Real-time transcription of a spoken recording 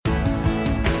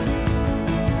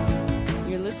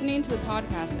the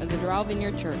podcast of the Doral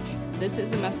Vineyard Church. This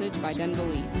is a message by Denville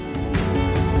Lee.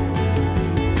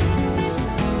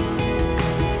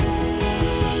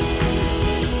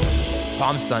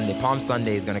 Palm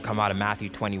Sunday is going to come out of Matthew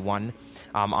 21.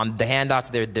 On the handouts,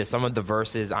 there's some of the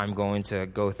verses I'm going to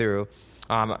go through.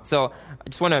 So I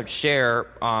just want to share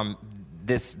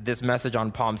this message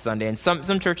on Palm Sunday. And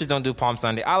some churches don't do Palm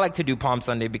Sunday. I like to do Palm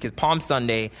Sunday because Palm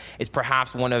Sunday is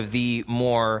perhaps one of the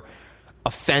more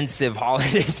offensive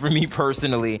holidays for me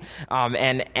personally.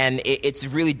 And it's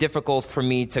really difficult for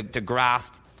me to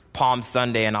grasp Palm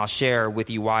Sunday, and I'll share with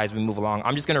you why as we move along.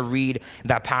 I'm just going to read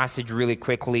that passage really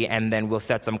quickly, and then we'll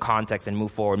set some context and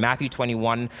move forward. Matthew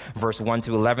 21, verse 1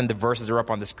 to 11. The verses are up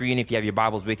on the screen. If you have your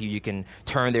Bibles with you, you can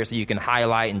turn there so you can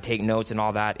highlight and take notes and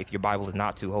all that if your Bible is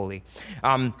not too holy.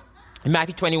 In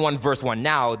Matthew 21, verse 1,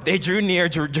 now they drew near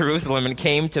Jerusalem and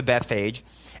came to Bethphage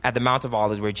at the Mount of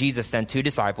Olives, where Jesus sent two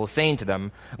disciples, saying to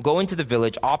them, go into the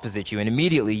village opposite you, and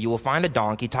immediately you will find a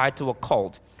donkey tied to a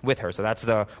colt with her. So that's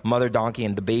the mother donkey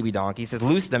and the baby donkey. He says,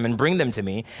 loose them and bring them to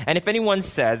me. And if anyone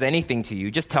says anything to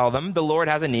you, just tell them the Lord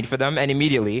has a need for them, and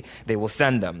immediately they will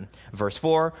send them. Verse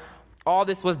 4, all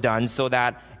this was done so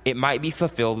that it might be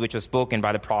fulfilled, which was spoken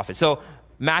by the prophet. So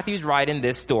Matthew's writing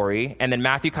this story, and then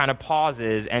Matthew kind of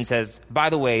pauses and says, by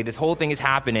the way, this whole thing is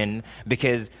happening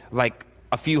because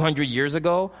a few hundred years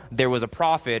ago, there was a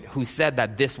prophet who said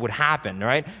that this would happen,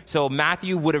 right? So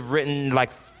Matthew would have written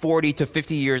 40 to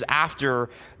 50 years after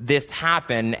this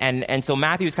happened. And so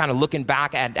Matthew's kind of looking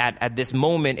back at this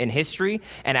moment in history.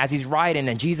 And as he's writing,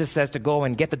 and Jesus says to go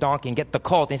and get the donkey and get the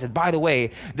colt. And he says, by the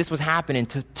way, this was happening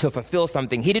to fulfill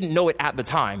something. He didn't know it at the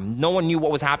time. No one knew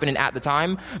what was happening at the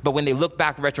time. But when they look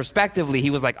back retrospectively, he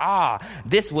was like,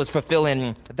 this was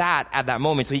fulfilling that at that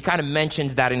moment. So he kind of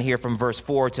mentions that in here from verse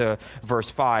 4 to verse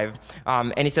 5.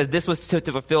 And he says, this was to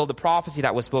fulfill the prophecy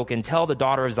that was spoken. Tell the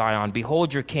daughter of Zion,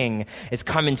 behold, your king is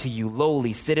coming to you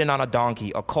lowly, sitting on a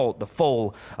donkey, a colt, the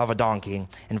foal of a donkey.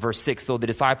 In verse 6, so the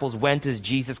disciples went as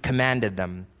Jesus commanded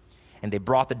them, and they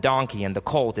brought the donkey and the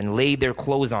colt and laid their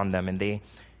clothes on them, and they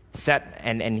set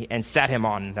him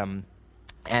on them.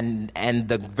 And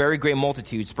the very great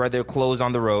multitude spread their clothes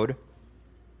on the road,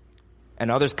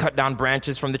 and others cut down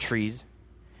branches from the trees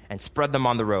and spread them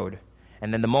on the road.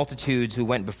 And then the multitudes who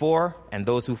went before and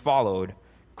those who followed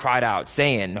cried out,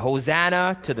 saying,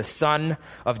 Hosanna to the Son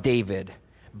of David.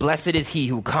 Blessed is he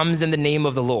who comes in the name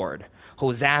of the Lord.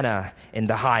 Hosanna in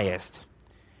the highest.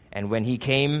 And when he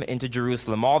came into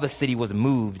Jerusalem, all the city was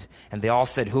moved, and they all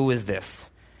said, who is this?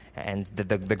 And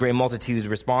the great multitudes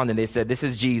responded, and they said, this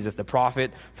is Jesus, the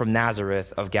prophet from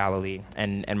Nazareth of Galilee.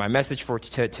 And my message for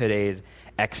today is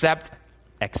accept,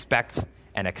 expect,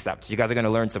 and accept. You guys are going to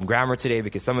learn some grammar today,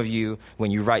 because some of you,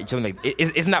 when you write children,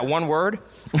 isn't that one word?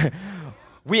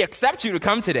 We accept you to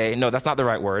come today. No, that's not the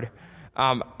right word.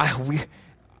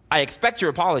 I expect your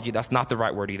apology. That's not the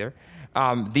right word either.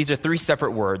 These are three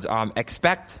separate words.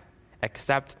 Expect,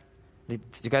 accept. You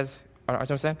guys understand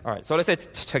what I'm saying? All right, so let's say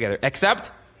it together.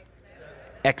 Accept,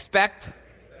 expect,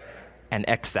 and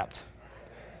accept.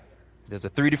 There's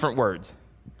three different words.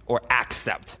 Or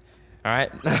accept. All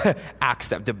right?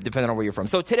 Accept, depending on where you're from.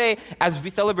 So today, as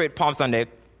we celebrate Palm Sunday,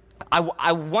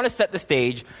 I want to set the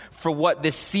stage for what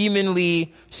this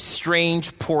seemingly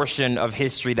strange portion of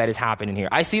history that is happening here.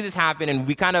 I see this happen, and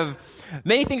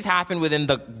many things happen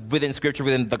within Scripture,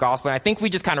 within the gospel, and I think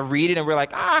we just kind of read it and we're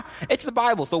like, it's the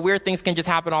Bible, so weird things can just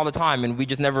happen all the time, and we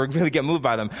just never really get moved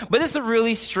by them. But this is a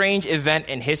really strange event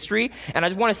in history, and I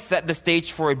just want to set the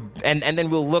stage for it, and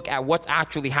then we'll look at what's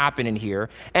actually happening here.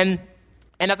 And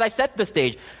as I set the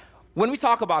stage, when we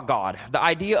talk about God, the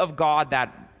idea of God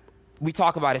that we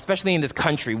talk about, especially in this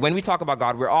country, when we talk about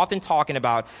God, we're often talking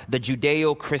about the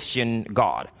Judeo-Christian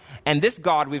God. And this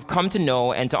God, we've come to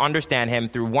know and to understand him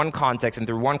through one context and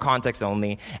through one context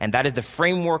only, and that is the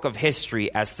framework of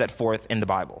history as set forth in the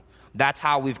Bible. That's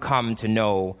how we've come to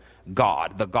know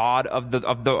God, the God of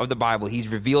the Bible. He's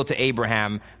revealed to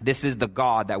Abraham. This is the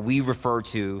God that we refer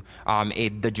to,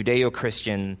 the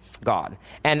Judeo-Christian God.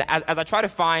 And as I try to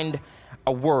find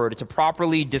a word to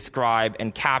properly describe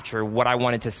and capture what I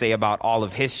wanted to say about all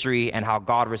of history and how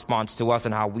God responds to us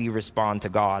and how we respond to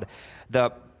God,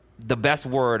 the best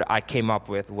word I came up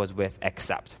with was with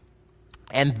accept.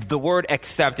 And the word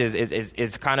accept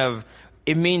is kind of,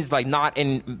 it means not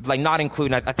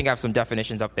including. I think I have some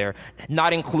definitions up there.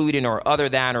 Not including or other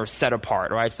than or set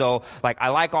apart, right? So I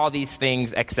like all these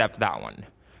things except that one,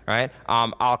 right?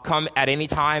 I'll come at any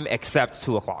time except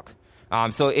 2:00.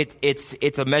 So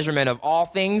it's a measurement of all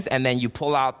things, and then you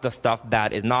pull out the stuff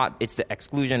that is not. It's the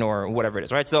exclusion or whatever it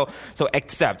is, right? So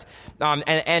accept,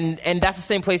 and that's the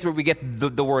same place where we get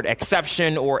the word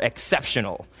exception or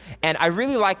exceptional. And I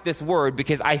really like this word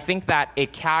because I think that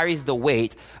it carries the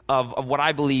weight of what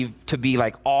I believe to be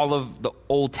like all of the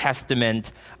Old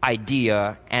Testament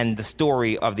idea and the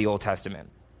story of the Old Testament.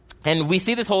 And we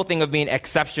see this whole thing of being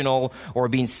exceptional or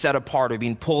being set apart or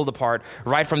being pulled apart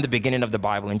right from the beginning of the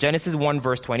Bible. In Genesis 1,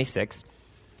 verse 26,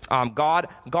 God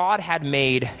had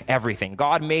made everything.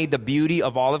 God made the beauty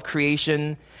of all of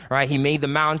creation, right? He made the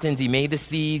mountains. He made the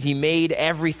seas. He made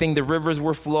everything. The rivers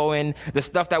were flowing, the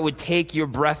stuff that would take your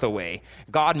breath away.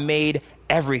 God made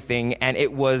everything, and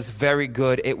it was very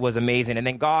good. It was amazing. And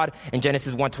then God, in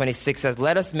Genesis 1:26, says,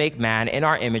 let us make man in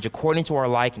our image according to our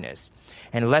likeness,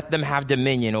 and let them have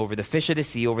dominion over the fish of the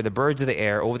sea, over the birds of the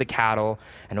air, over the cattle,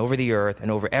 and over the earth, and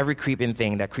over every creeping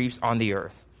thing that creeps on the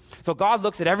earth. So God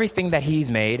looks at everything that he's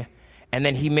made, and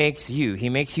then he makes you. He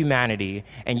makes humanity,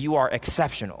 and you are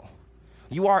exceptional.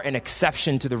 You are an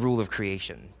exception to the rule of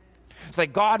creation. It's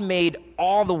like God made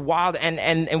all the wild,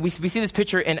 and we see this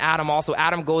picture in Adam also.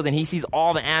 Adam goes and he sees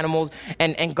all the animals,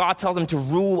 and God tells him to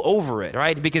rule over it,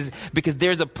 right? Because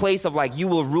there's a place of like, you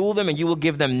will rule them and you will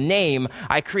give them name.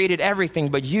 I created everything,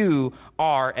 but you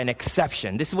are an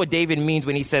exception. This is what David means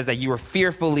when he says that you are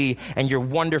fearfully and you're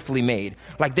wonderfully made.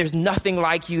 Like there's nothing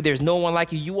like you. There's no one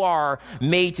like you. You are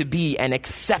made to be an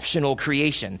exceptional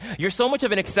creation. You're so much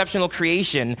of an exceptional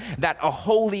creation that a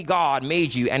holy God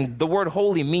made you. And the word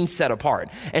holy means set apart.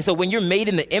 And so when you're made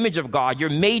in the image of God, you're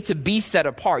made to be set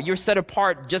apart. You're set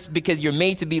apart just because you're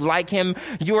made to be like him.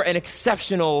 You're an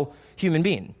exceptional human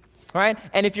being, right?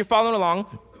 And if you're following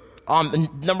along,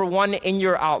 number one in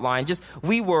your outline,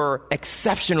 we were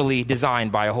exceptionally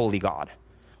designed by a holy God.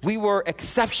 We were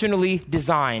exceptionally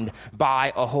designed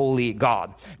by a holy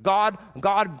God.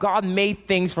 God made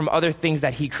things from other things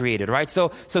that he created, right?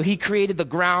 So he created the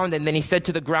ground, and then he said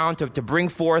to the ground to bring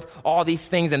forth all these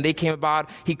things, and they came about.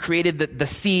 He created the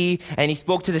sea, and he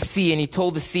spoke to the sea, and he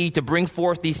told the sea to bring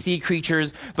forth these sea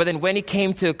creatures. But then when he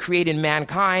came to creating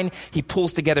mankind, he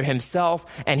pulls together himself,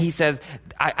 and he says,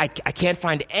 I can't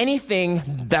find anything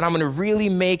that I'm going to really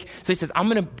make. So he says, I'm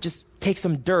going to just take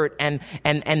some dirt, and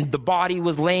the body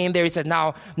was laying there. He said,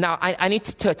 now I need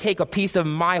to take a piece of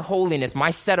my holiness,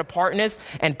 my set apartness,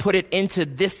 and put it into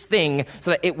this thing so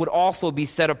that it would also be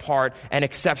set apart and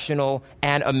exceptional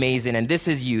and amazing. And this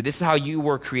is you. This is how you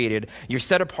were created. You're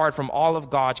set apart from all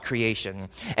of God's creation.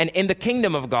 And in the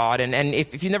kingdom of God, and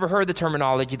if you've never heard the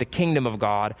terminology, the kingdom of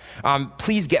God,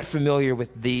 please get familiar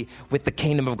with the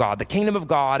kingdom of God. The kingdom of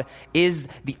God is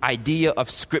the idea of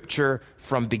Scripture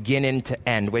from beginning to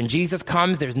end. When Jesus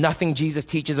comes, there's nothing Jesus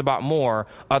teaches about more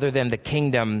other than the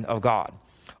kingdom of God.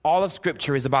 All of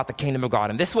Scripture is about the kingdom of God.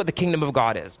 And this is what the kingdom of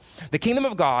God is. The kingdom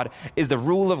of God is the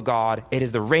rule of God. It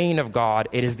is the reign of God.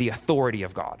 It is the authority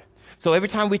of God. So every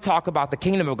time we talk about the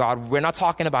kingdom of God, we're not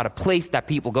talking about a place that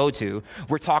people go to.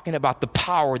 We're talking about the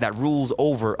power that rules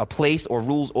over a place or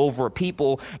rules over a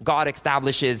people. God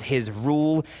establishes his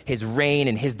rule, his reign,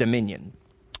 and his dominion.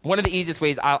 One of the easiest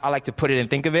ways I like to put it and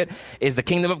think of it is the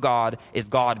kingdom of God is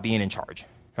God being in charge,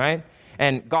 right?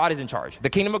 And God is in charge.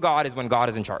 The kingdom of God is when God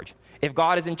is in charge. If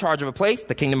God is in charge of a place,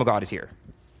 the kingdom of God is here.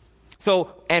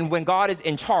 So, and when God is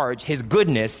in charge, his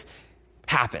goodness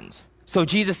happens. So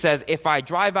Jesus says, if I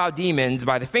drive out demons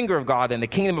by the finger of God, then the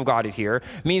kingdom of God is here.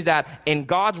 Means that in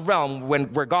God's realm,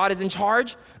 where God is in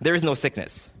charge, there is no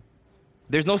sickness.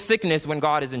 There's no sickness when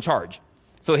God is in charge.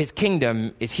 So his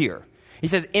kingdom is here. He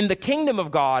says, in the kingdom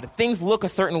of God, things look a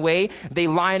certain way. They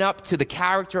line up to the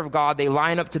character of God. They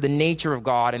line up to the nature of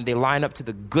God, and they line up to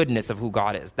the goodness of who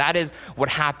God is. That is what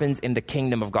happens in the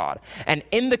kingdom of God. And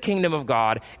in the kingdom of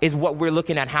God is what we're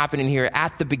looking at happening here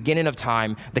at the beginning of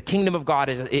time. The kingdom of God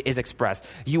is expressed.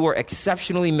 You are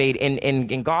exceptionally made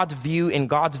in God's view, in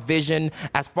God's vision.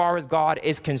 As far as God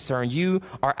is concerned, you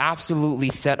are absolutely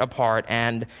set apart,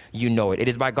 and you know it. It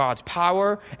is by God's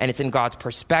power, and it's in God's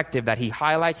perspective that he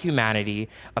highlights humanity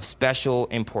of special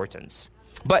importance.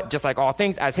 But just like all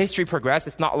things, as history progressed,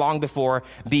 it's not long before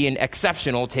being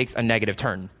exceptional takes a negative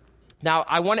turn. Now,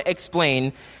 I want to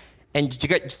explain, and you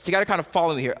got to kind of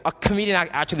follow me here. A comedian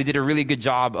actually did a really good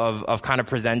job of kind of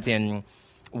presenting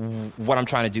what I'm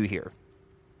trying to do here.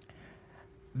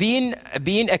 Being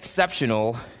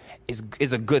exceptional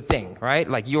is a good thing, right?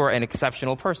 Like, you're an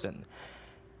exceptional person.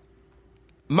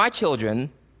 My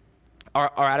children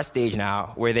are at a stage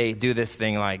now where they do this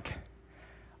thing like,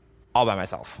 all by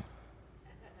myself.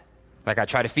 Like, I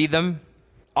try to feed them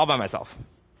all by myself.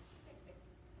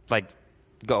 Like,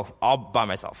 go, all by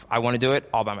myself. I want to do it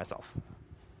all by myself.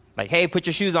 Like, hey, put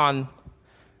your shoes on.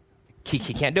 He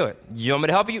can't do it. You want me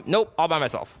to help you? Nope, all by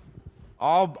myself.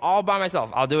 All by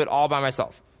myself. I'll do it all by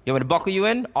myself. You want me to buckle you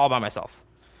in? All by myself.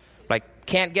 Like,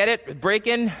 can't get it, break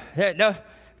in? No,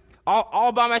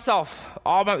 all by myself.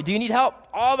 Do you need help?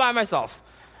 All by myself.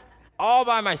 All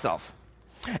by myself.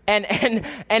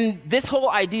 And this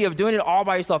whole idea of doing it all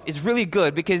by yourself is really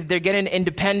good because they're getting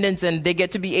independence and they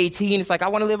get to be 18. It's like, I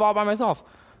want to live all by myself.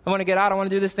 I want to get out. I want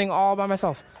to do this thing all by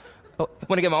myself. I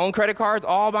want to get my own credit cards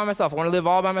all by myself. I want to live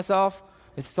all by myself.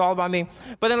 It's all about me.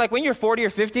 But then like when you're 40 or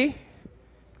 50,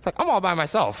 it's like, I'm all by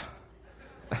myself.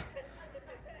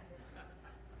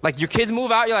 Like your kids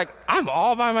move out, you're like, I'm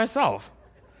all by myself.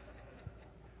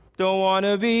 Don't want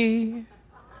to be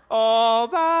all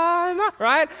by my,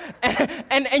 right?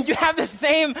 And you have the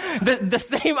same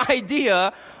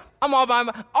idea. I'm all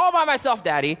by myself,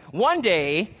 Daddy. One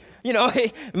day, you know,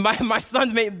 my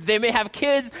sons they may have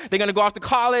kids. They're going to go off to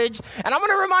college. And I'm going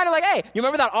to remind them like, hey, you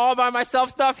remember that all by myself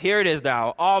stuff? Here it is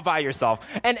now, all by yourself.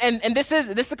 And this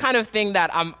is the kind of thing that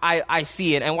I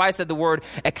see it. And why I said the word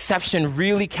exception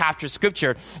really captures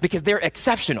scripture, because they're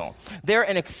exceptional. They're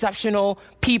an exceptional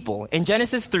people. In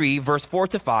Genesis 3, verse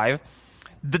 4-5,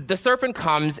 the serpent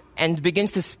comes and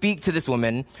begins to speak to this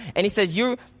woman. And he says,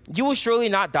 you will surely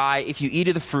not die if you eat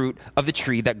of the fruit of the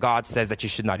tree that God says that you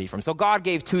should not eat from. So God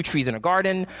gave 2 trees in a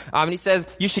garden, and he says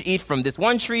you should eat from this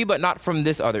one tree, but not from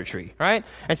this other tree, right?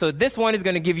 And so this one is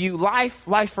going to give you life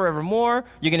forevermore.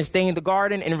 You're going to stay in the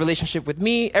garden in relationship with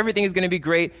me. Everything is going to be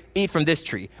great. Eat from this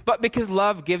tree. But because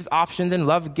love gives options and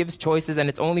love gives choices, and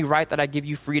it's only right that I give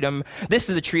you freedom, this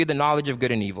is the tree of the knowledge of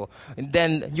good and evil. And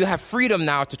then you have freedom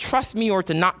now to trust me or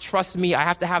to not trust me. I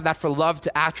have to have that for love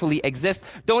to actually exist.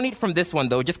 Don't eat from this one,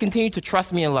 though. Just continue to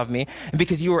trust me and love me,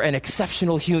 because you are an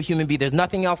exceptional human being. There's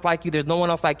nothing else like you. There's no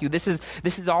one else like you. This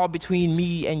is all between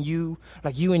me and you,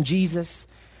 like you and Jesus,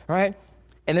 right?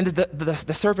 And then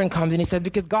the serpent comes and he says,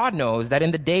 because God knows that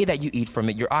in the day that you eat from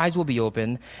it, your eyes will be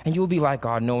open and you will be like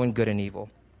God, knowing good and evil.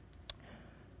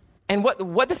 And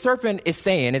what the serpent is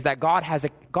saying is that God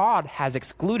has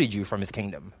excluded you from his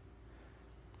kingdom.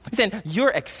 He's saying,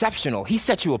 you're exceptional. He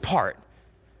set you apart.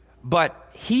 But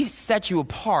he set you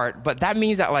apart, but that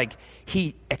means that like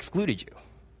he excluded you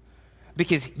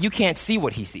because you can't see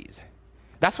what he sees.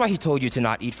 That's why he told you to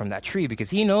not eat from that tree,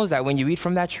 because he knows that when you eat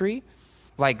from that tree,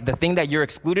 like the thing that you're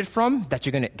excluded from, that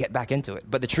you're going to get back into it.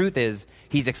 But the truth is,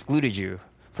 he's excluded you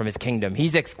from his kingdom.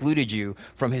 He's excluded you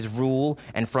from his rule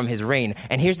and from his reign.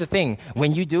 And here's the thing,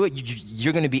 when you do it,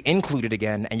 you're going to be included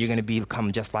again, and you're going to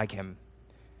become just like him.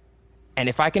 And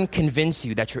if I can convince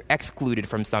you that you're excluded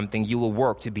from something, you will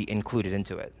work to be included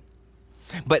into it.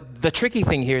 But the tricky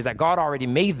thing here is that God already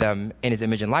made them in his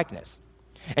image and likeness.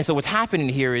 And so what's happening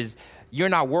here is you're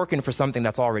not working for something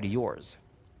that's already yours.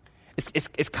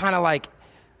 It's kind of like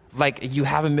you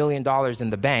have $1 million in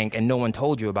the bank and no one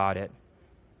told you about it,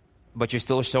 but you're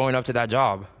still showing up to that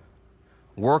job,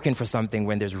 working for something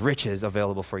when there's riches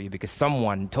available for you because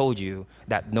someone told you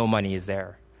that no money is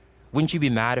there. Wouldn't you be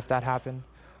mad if that happened?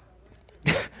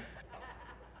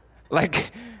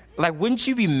 Like, wouldn't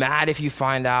you be mad if you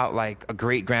find out like a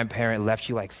great grandparent left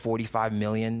you like 45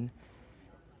 million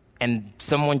and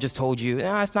someone just told you,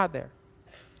 it's not there.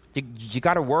 You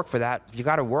got to work for that. You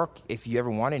got to work if you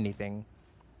ever want anything.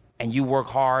 And you work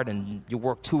hard and you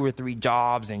work 2 or 3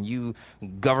 jobs and you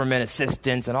government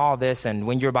assistance and all this. And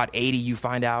when you're about 80, you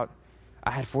find out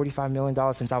I had $45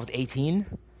 million since I was 18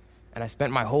 and I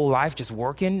spent my whole life just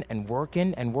working and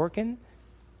working and working.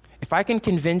 If I can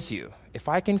convince you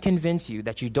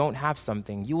that you don't have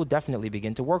something, you will definitely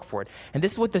begin to work for it. And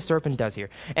this is what the serpent does here.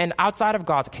 And outside of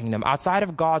God's kingdom, outside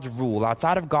of God's rule,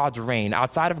 outside of God's reign,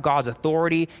 outside of God's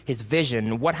authority, his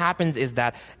vision, what happens is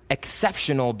that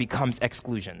exceptional becomes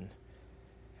exclusion.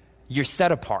 You're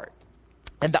set apart.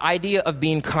 And the idea of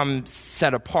become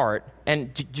set apart,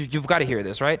 and you've got to hear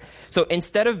this, right? So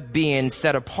instead of being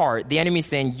set apart, the enemy's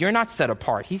saying, you're not set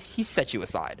apart. He's set you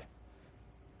aside.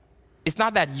 It's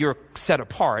not that you're set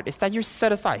apart. It's that you're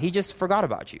set aside. He just forgot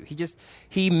about you.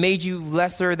 He made you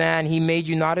lesser than, he made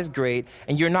you not as great,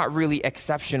 and you're not really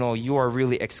exceptional. You are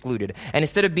really excluded. And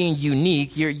instead of being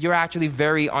unique, you're actually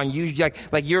very unusual.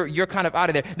 Like you're kind of out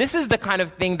of there. This is the kind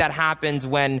of thing that happens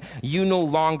when you no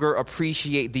longer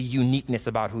appreciate the uniqueness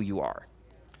about who you are.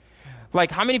 Like,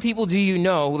 how many people do you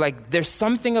know, like, there's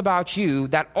something about you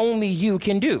that only you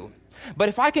can do? But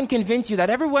if I can convince you that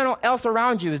everyone else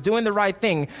around you is doing the right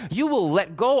thing, you will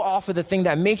let go off of the thing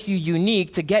that makes you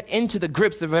unique to get into the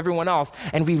grips of everyone else,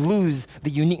 and we lose the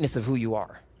uniqueness of who you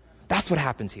are. That's what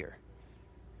happens here.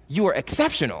 You are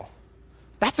exceptional.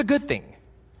 That's a good thing.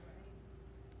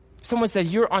 Someone said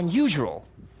you're unusual.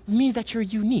 It means that you're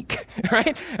unique,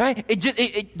 right?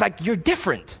 It like you're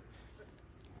different.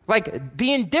 Like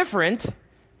being different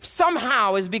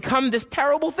somehow has become this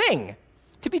terrible thing,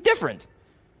 to be different.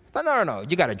 But no.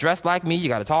 You got to dress like me. You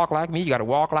got to talk like me. You got to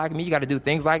walk like me. You got to do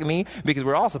things like me because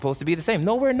we're all supposed to be the same.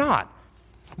 No, we're not.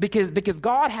 Because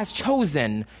God has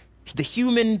chosen the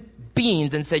human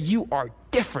beings and said, you are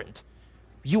different.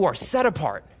 You are set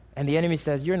apart. And the enemy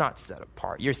says, you're not set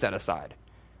apart. You're set aside.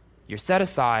 You're set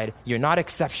aside. You're not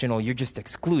exceptional. You're just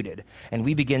excluded. And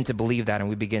we begin to believe that and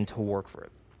we begin to work for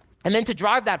it. And then to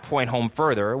drive that point home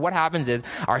further, what happens is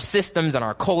our systems and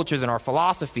our cultures and our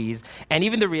philosophies and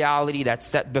even the reality that's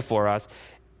set before us,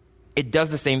 it does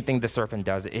the same thing the serpent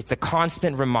does. It's a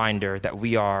constant reminder that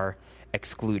we are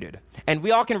excluded. And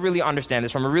we all can really understand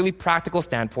this from a really practical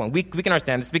standpoint. We can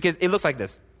understand this because it looks like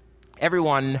this.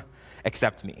 Everyone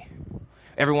except me.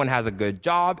 Everyone has a good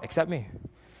job except me.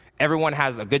 Everyone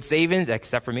has a good savings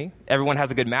except for me. Everyone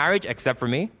has a good marriage except for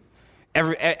me.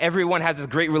 Everyone has this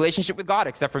great relationship with God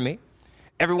except for me.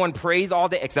 Everyone prays all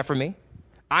day except for me.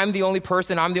 I'm the only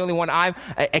person. I'm the only one.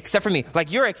 Except for me. Like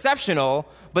you're exceptional,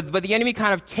 but the enemy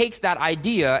kind of takes that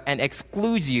idea and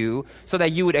excludes you so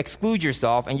that you would exclude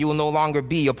yourself and you will no longer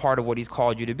be a part of what he's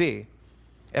called you to be.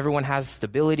 Everyone has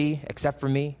stability except for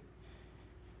me.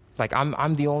 Like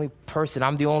I'm the only person,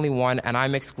 I'm the only one, and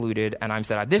I'm excluded, and I'm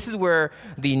set out. This is where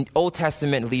the Old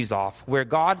Testament leaves off, where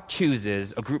God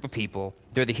chooses a group of people.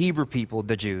 They're the Hebrew people,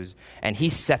 the Jews, and he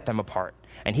set them apart.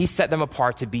 And he set them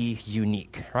apart to be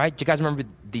unique, right? Do you guys remember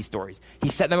these stories? He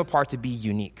set them apart to be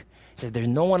unique. He said, there's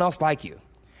no one else like you.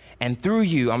 And through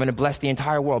you, I'm going to bless the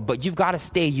entire world, but you've got to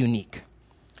stay unique.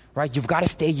 Right? You've got to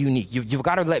stay unique. You've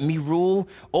got to let me rule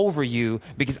over you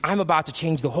because I'm about to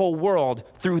change the whole world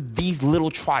through these little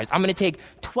tribes. I'm going to take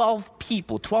 12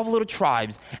 people, 12 little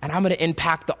tribes, and I'm going to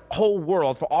impact the whole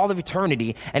world for all of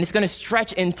eternity. And it's going to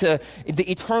stretch into the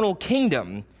eternal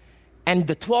kingdom and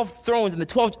the 12 thrones and the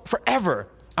 12 forever.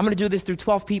 I'm going to do this through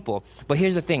 12 people. But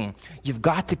here's the thing. You've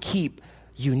got to keep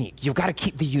unique. You've got to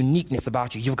keep the uniqueness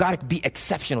about you. You've got to be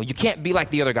exceptional. You can't be like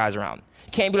the other guys around.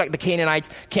 Can't be like the Canaanites,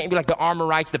 can't be like the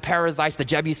Amorites, the Perizzites, the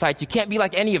Jebusites. You can't be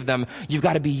like any of them. You've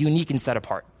got to be unique and set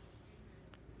apart.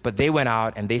 But they went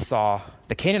out and they saw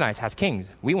the Canaanites has kings.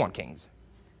 We want kings.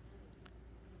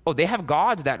 Oh, they have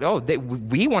gods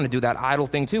we want to do that idol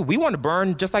thing too. We want to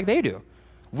burn just like they do.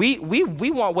 We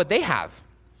want what they have.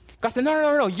 God said,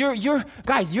 no. You're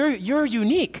guys, you're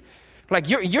unique. Like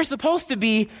you're supposed to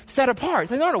be set apart.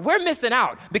 It's like, no, we're missing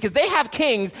out because they have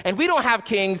kings and we don't have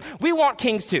kings. We want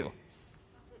kings too.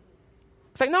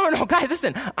 It's like, no, guys,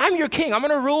 listen, I'm your king. I'm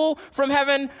going to rule from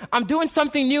heaven. I'm doing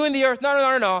something new in the earth.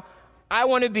 No. I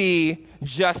want to be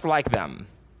just like them.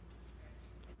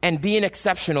 And being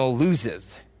exceptional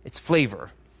loses its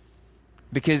flavor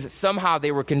because somehow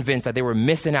they were convinced that they were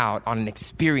missing out on an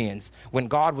experience when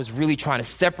God was really trying to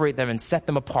separate them and set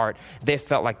them apart. They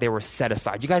felt like they were set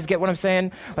aside. You guys get what I'm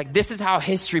saying? Like this is how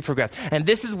history progressed. And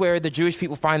this is where the Jewish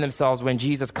people find themselves when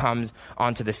Jesus comes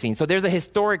onto the scene. So there's a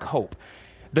historic hope.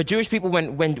 The Jewish people,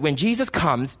 when Jesus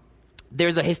comes,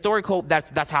 there's a historic hope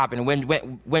that's happening.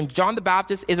 When John the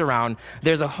Baptist is around,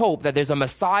 there's a hope that there's a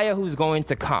Messiah who's going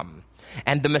to come.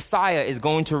 And the Messiah is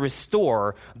going to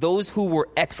restore those who were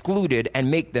excluded and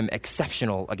make them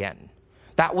exceptional again.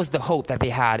 That was the hope that they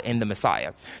had in the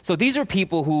Messiah. So these are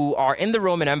people who are in the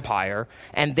Roman Empire,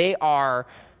 and they are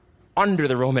under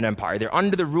the Roman Empire. They're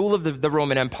under the rule of the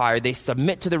Roman Empire. They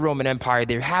submit to the Roman Empire.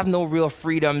 They have no real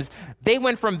freedoms. They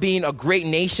went from being a great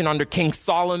nation under King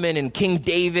Solomon and King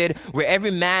David, where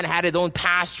every man had his own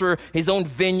pasture, his own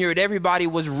vineyard. Everybody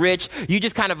was rich. You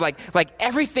just kind of like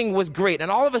everything was great.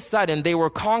 And all of a sudden, they were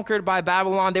conquered by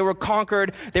Babylon. They were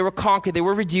conquered. They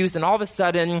were reduced. And all of a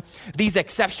sudden, these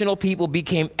exceptional people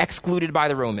became excluded by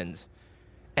the Romans.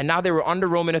 And now they were under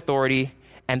Roman authority.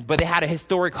 But they had a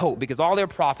historic hope because all their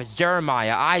prophets,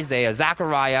 Jeremiah, Isaiah,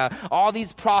 Zechariah, all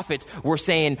these prophets were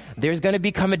saying there's going to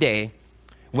become a day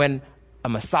when a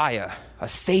Messiah, a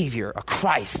Savior, a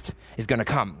Christ is going to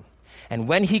come. And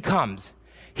when he comes,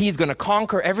 he's going to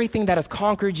conquer everything that has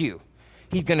conquered you.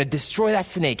 He's going to destroy that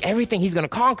snake, everything. He's going to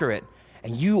conquer it.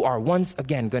 And you are once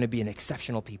again going to be an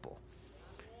exceptional people.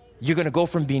 You're going to go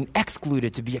from being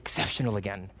excluded to be exceptional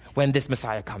again when this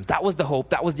Messiah comes. That was the hope.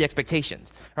 That was the expectations,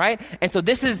 right? And so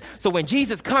when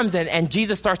Jesus comes and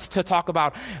Jesus starts to talk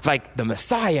about like the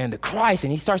Messiah and the Christ,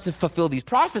 and he starts to fulfill these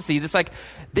prophecies, it's like,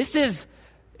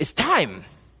 it's time.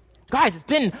 Guys, it's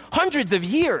been hundreds of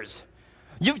years.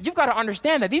 You've got to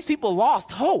understand that these people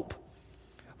lost hope.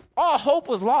 all hope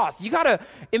was lost. You got to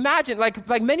imagine,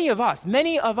 like many of us,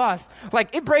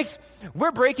 like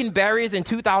we're breaking barriers in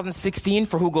 2016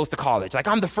 for who goes to college. Like,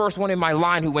 I'm the first one in my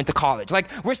line who went to college. Like,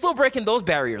 we're still breaking those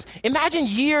barriers. Imagine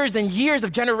years and years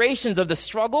of generations of the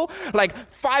struggle. Like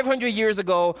 500 years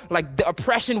ago, like the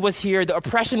oppression was here, the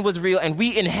oppression was real, and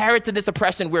we inherited this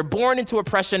oppression. We're born into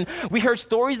oppression. We heard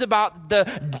stories about the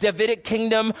Davidic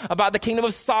kingdom, about the kingdom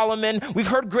of Solomon. We've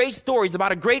heard great stories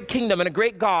about a great kingdom and a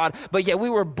great God, but yet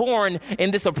we were born in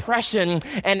this oppression,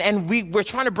 and we're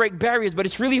trying to break barriers, but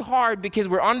it's really hard because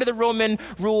we're under the Roman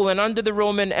rule and under the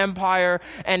Roman Empire,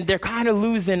 and they're kind of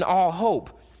losing all hope.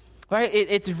 Right?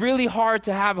 It's really hard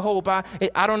to have hope. I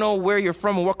don't know where you're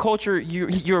from or what culture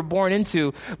you're born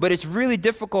into, but it's really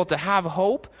difficult to have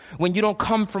hope when you don't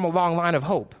come from a long line of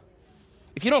hope.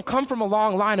 If you don't come from a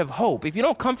long line of hope, if you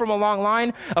don't come from a long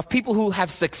line of people who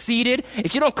have succeeded,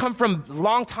 if you don't come from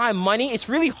long time money, it's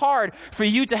really hard for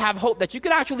you to have hope that you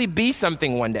could actually be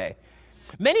something one day.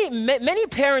 Many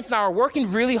parents now are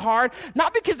working really hard,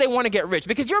 not because they want to get rich,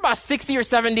 because you're about 60 or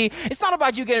 70. It's not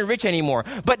about you getting rich anymore.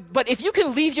 But if you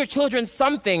can leave your children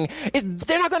something,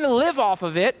 they're not going to live off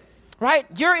of it, right?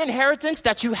 Your inheritance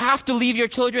that you have to leave your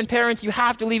children, parents, you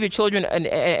have to leave your children an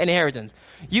inheritance.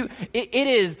 It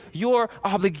is your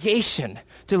obligation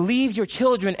to leave your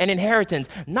children an inheritance,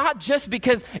 not just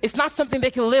because it's not something they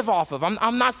can live off of.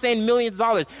 I'm not saying millions of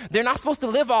dollars. They're not supposed to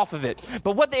live off of it.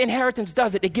 But what the inheritance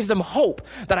does, it gives them hope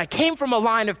that I came from a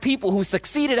line of people who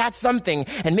succeeded at something,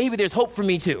 and maybe there's hope for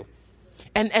me too.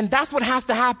 And that's what has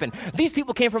to happen. These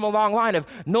people came from a long line of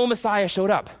no Messiah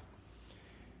showed up.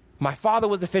 My father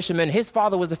was a fisherman, his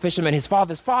father was a fisherman, his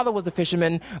father's father was a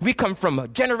fisherman. We come from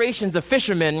generations of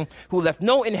fishermen who left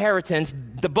no inheritance.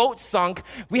 The boat sunk.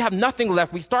 We have nothing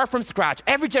left. We start from scratch.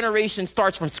 Every generation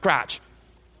starts from scratch.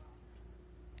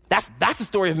 That's the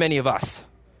story of many of us.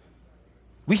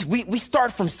 We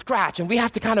start from scratch, and we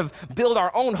have to kind of build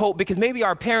our own hope because maybe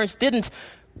our parents didn't.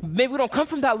 Maybe we don't come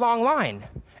from that long line.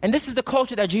 And this is the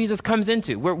culture that Jesus comes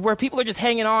into, where people are just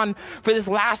hanging on for this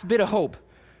last bit of hope.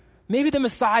 Maybe the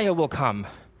Messiah will come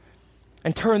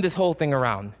and turn this whole thing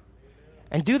around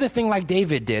and do the thing like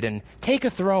David did and take a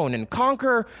throne and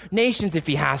conquer nations if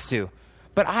he has to.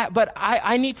 But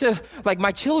I need to, like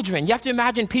my children, you have to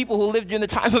imagine people who lived during the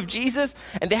time of Jesus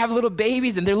and they have little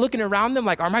babies and they're looking around them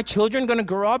like, are my children going to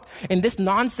grow up in this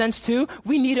nonsense too?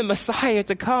 We need a Messiah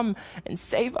to come and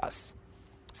save us.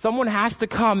 Someone has to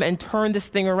come and turn this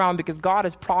thing around because God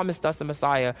has promised us a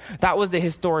Messiah. That was the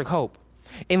historic hope.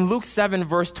 In Luke 7,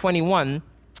 verse 21,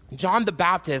 John the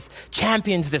Baptist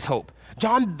champions this hope.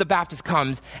 John the Baptist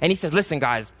comes and he says, listen,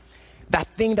 guys, that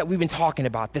thing that we've been talking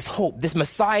about, this hope, this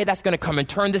Messiah that's going to come and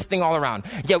turn this thing all around.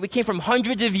 Yeah, we came from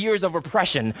hundreds of years of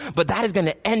oppression, but that is going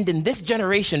to end in this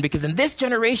generation because in this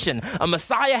generation, a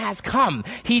Messiah has come.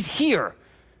 He's here.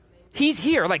 He's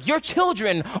here. Like, your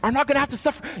children are not going to have to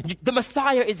suffer. The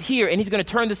Messiah is here, and he's going to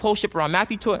turn this whole ship around.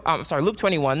 Luke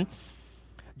 21.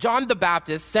 John the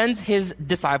Baptist sends his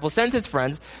disciples, sends his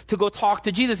friends to go talk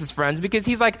to Jesus' friends because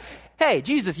he's like, hey,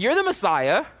 Jesus, you're the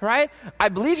Messiah, right? I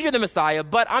believe you're the Messiah,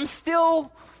 but I'm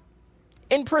still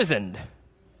imprisoned.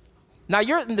 Now,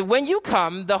 when you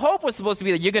come, the hope was supposed to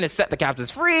be that you're going to set the captives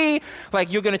free,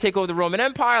 like you're going to take over the Roman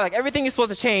Empire, like everything is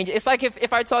supposed to change. It's like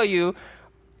if I tell you,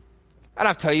 and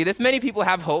I'll tell you this, many people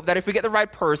have hope that if we get the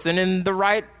right person in the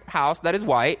right house that is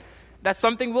white, that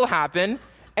something will happen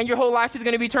and your whole life is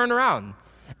going to be turned around.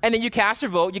 And then you cast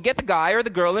your vote, you get the guy or the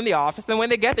girl in the office, and when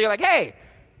they get there, you're like, hey,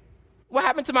 what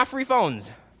happened to my free phones?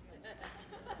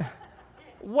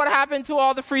 What happened to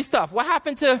all the free stuff? What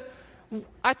happened to,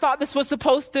 I thought this was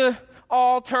supposed to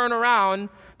all turn around.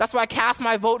 That's why I cast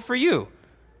my vote for you.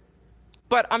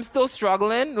 But I'm still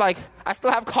struggling. Like, I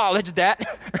still have college debt,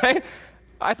 right?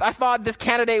 I thought this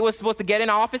candidate was supposed to get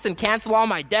in office and cancel all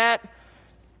my debt.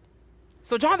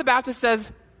 So John the Baptist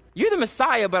says, you're the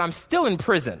Messiah, but I'm still in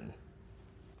prison.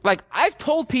 Like, I've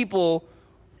told people,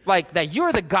 like, that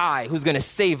you're the guy who's going to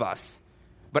save us,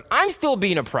 but I'm still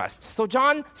being oppressed. So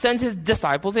John sends his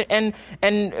disciples, and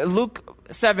Luke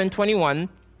 7:21,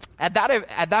 at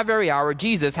that very hour,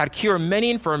 Jesus had cured many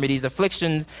infirmities,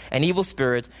 afflictions, and evil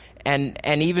spirits, and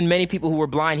even many people who were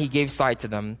blind, he gave sight to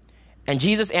them. And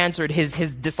Jesus answered his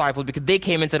disciples because they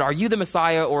came and said, are you the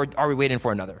Messiah or are we waiting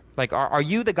for another? Like, are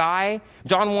you the guy?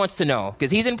 John wants to know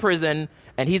because he's in prison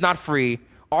and he's not free.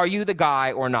 Are you the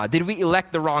guy or not? Did we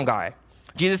elect the wrong guy?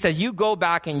 Jesus says, you go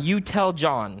back and you tell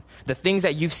John the things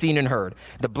that you've seen and heard.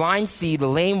 The blind see, the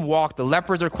lame walk, the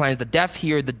lepers are cleansed, the deaf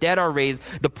hear, the dead are raised,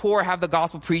 the poor have the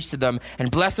gospel preached to them,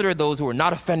 and blessed are those who are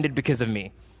not offended because of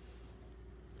me.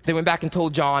 They went back and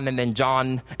told John, and then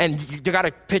John, and you got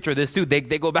to picture this too. They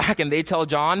go back and they tell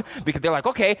John because they're like,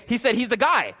 okay, he said he's the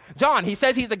guy. John, he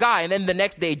says he's the guy. And then the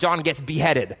next day, John gets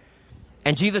beheaded.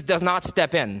 And Jesus does not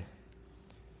step in.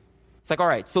 It's like, all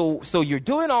right, so you're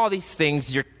doing all these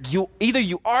things. Either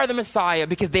you are the Messiah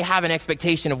because they have an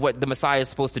expectation of what the Messiah is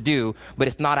supposed to do, but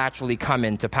it's not actually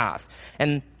coming to pass.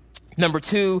 And number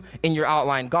 2 in your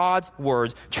outline, God's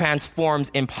words transforms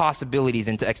impossibilities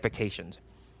into expectations.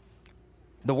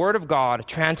 The word of God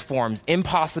transforms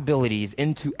impossibilities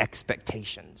into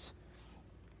expectations.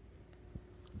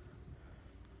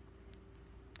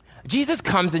 Jesus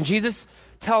comes and Jesus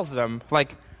tells them,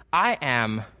 like, I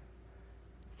am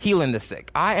healing the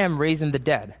sick. I am raising the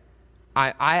dead.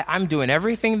 I'm doing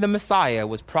everything the Messiah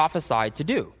was prophesied to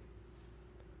do.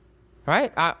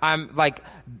 Right? I'm like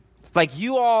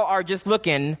you all are just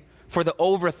looking for the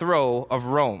overthrow of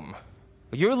Rome.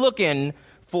 You're looking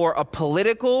for a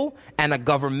political and a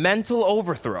governmental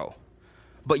overthrow.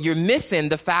 But you're missing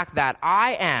the fact that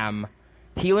I am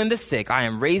healing the sick. I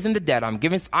am raising the dead.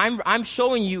 I'm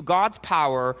showing you God's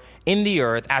power in the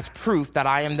earth as proof that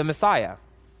I am the Messiah.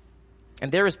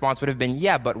 And their response would have been,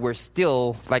 yeah, but we're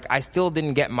still, I still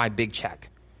didn't get my big check.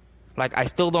 I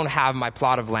still don't have my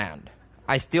plot of land.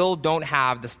 I still don't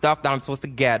have the stuff that I'm supposed to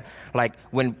get.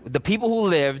 When the people who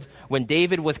lived when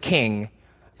David was king,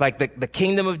 the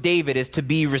kingdom of David is to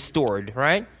be restored,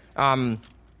 right?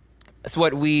 That's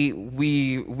what we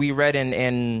read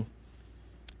in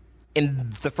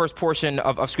the first portion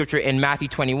of Scripture in Matthew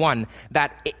 21,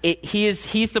 that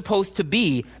he's supposed to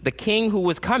be the king who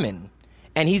was coming,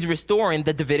 and he's restoring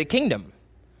the Davidic kingdom.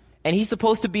 And he's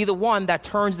supposed to be the one that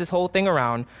turns this whole thing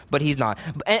around, but he's not.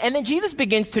 And then Jesus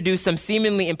begins to do some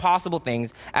seemingly impossible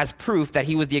things as proof that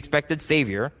he was the expected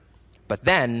Savior, but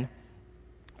then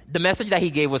the message that he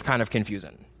gave was kind of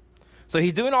confusing. So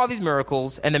he's doing all these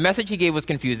miracles, and the message he gave was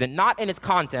confusing, not in its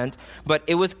content, but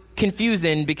it was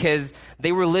confusing because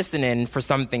they were listening for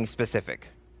something specific.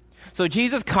 So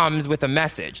Jesus comes with a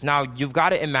message. Now, you've got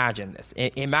to imagine this.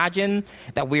 Imagine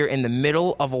that we're in the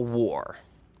middle of a war.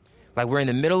 We're in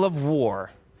the middle of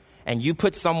war, and you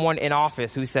put someone in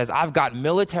office who says, I've got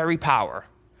military power,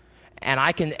 and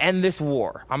I can end this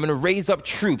war. I'm going to raise up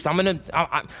troops.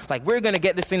 we're going to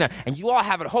get this thing done. And you all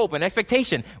have a hope and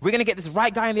expectation. We're going to get this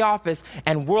right guy in the office,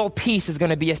 and world peace is going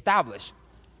to be established.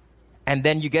 And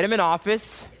then you get him in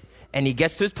office, and he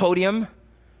gets to his podium,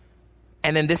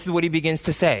 and then this is what he begins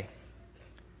to say.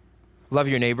 Love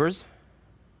your neighbors.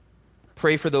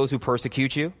 Pray for those who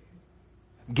persecute you.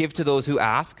 Give to those who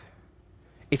ask.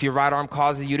 If your right arm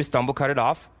causes you to stumble, cut it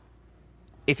off.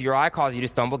 If your eye causes you to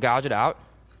stumble, gouge it out.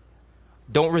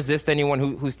 Don't resist anyone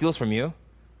who steals from you.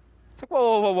 It's like,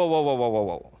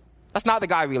 whoa. That's not the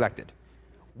guy we elected.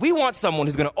 We want someone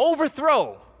who's going to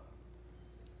overthrow.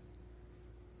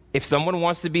 If someone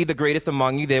wants to be the greatest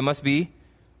among you, they must be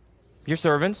your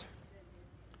servants.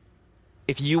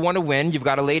 If you want to win, you've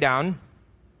got to lay down.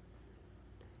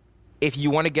 If you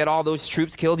want to get all those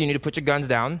troops killed, you need to put your guns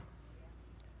down.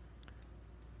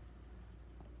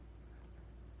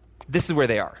 This is where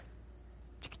they are.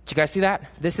 Did you guys see that?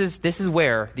 This is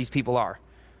where these people are.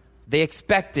 They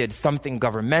expected something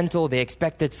governmental. They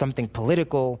expected something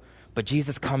political. But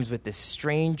Jesus comes with this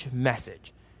strange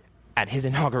message at his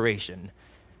inauguration.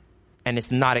 And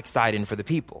it's not exciting for the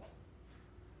people.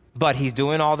 But he's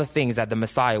doing all the things that the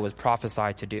Messiah was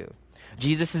prophesied to do.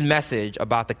 Jesus' message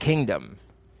about the kingdom,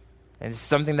 and it's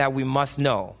something that we must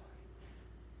know,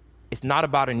 it's not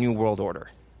about a new world order.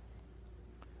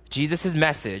 Jesus'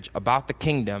 message about the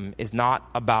kingdom is not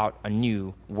about a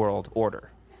new world order.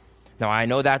 Now, I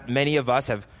know that many of us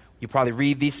you probably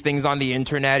read these things on the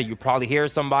internet, you probably hear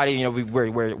somebody,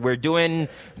 we're doing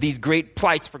these great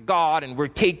plights for God, and we're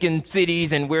taking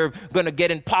cities, and we're going to get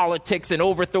in politics and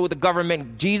overthrow the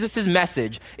government. Jesus'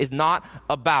 message is not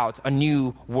about a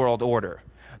new world order.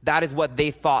 That is what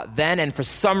they thought then, and for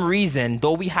some reason,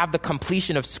 though we have the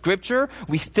completion of Scripture,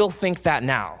 we still think that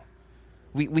now.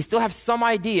 We still have some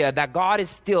idea that God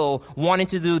is still wanting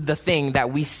to do the thing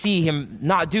that we see him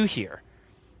not do here.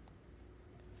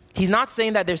 He's not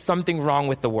saying that there's something wrong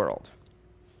with the world.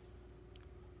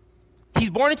 He's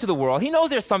born into the world. He knows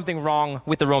there's something wrong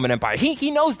with the Roman Empire.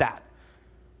 He knows that.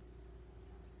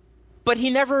 But he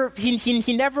never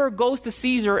goes to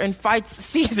Caesar and fights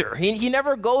Caesar. He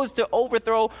never goes to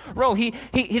overthrow Rome.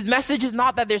 His message is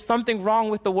not that there's something wrong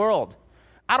with the world.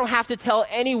 I don't have to tell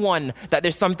anyone that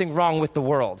there's something wrong with the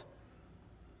world.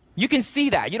 You can see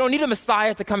that. You don't need a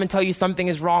Messiah to come and tell you something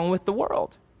is wrong with the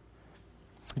world.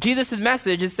 Jesus'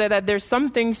 message is said that there's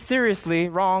something seriously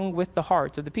wrong with the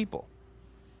hearts of the people.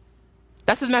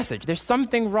 That's his message. There's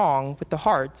something wrong with the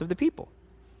hearts of the people.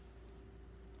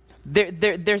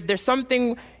 There's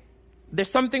something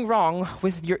wrong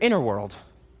with your inner world.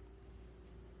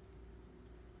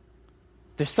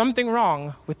 There's something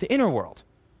wrong with the inner world.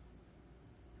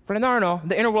 But no,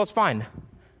 the inner world's fine.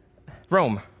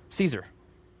 Rome, Caesar.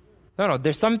 No,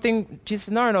 there's something, Jesus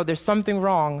said, no, there's something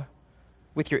wrong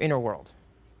with your inner world.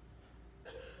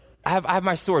 I have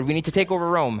my sword. We need to take over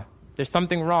Rome. There's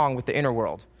something wrong with the inner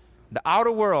world. The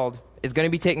outer world is going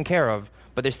to be taken care of,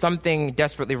 but there's something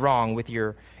desperately wrong with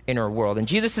your inner world. And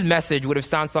Jesus' message would have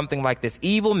sounded something like this.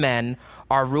 Evil men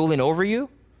are ruling over you.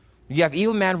 You have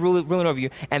evil men ruling over you,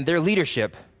 and their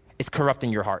leadership is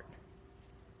corrupting your heart.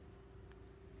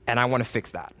 And I want to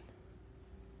fix that.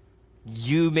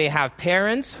 You may have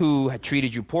parents who have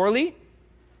treated you poorly.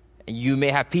 You may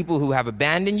have people who have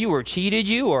abandoned you or cheated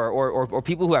you or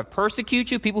people who have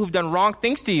persecuted you, people who've done wrong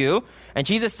things to you. And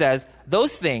Jesus says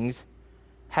those things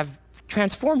have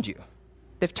transformed you.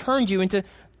 They've turned you into,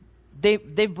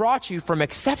 they've brought you from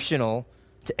exceptional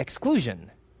to exclusion.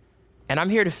 And I'm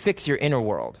here to fix your inner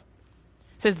world.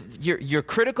 It says you're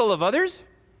critical of others.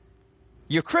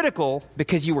 You're critical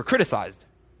because you were criticized.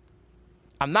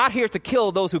 I'm not here to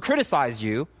kill those who criticize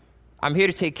you. I'm here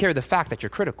to take care of the fact that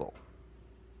you're critical.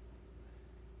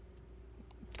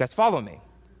 You guys follow me?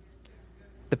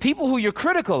 The people who you're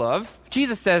critical of,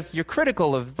 Jesus says you're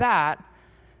critical of that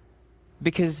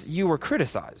because you were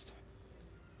criticized.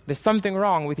 There's something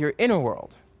wrong with your inner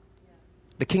world.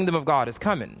 The kingdom of God is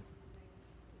coming.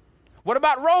 What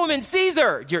about Rome and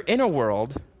Caesar? Your inner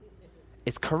world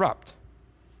is corrupt.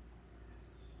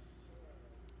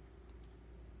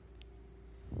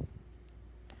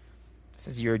 It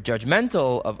says you're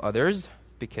judgmental of others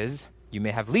because you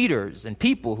may have leaders and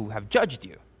people who have judged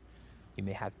you. You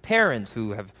may have parents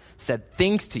who have said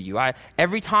things to you.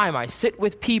 Every time I sit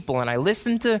with people and I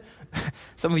listen to,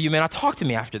 some of you may not talk to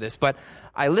me after this, but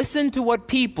I listen to what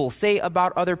people say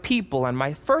about other people, and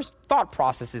my first thought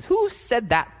process is, who said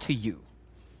that to you?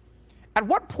 At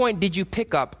what point did you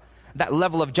pick up that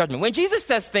level of judgment? When Jesus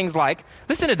says things like,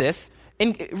 listen to this,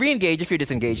 re-engage if you're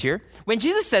disengaged here. When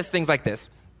Jesus says things like this,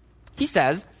 he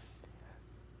says,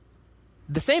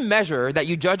 the same measure that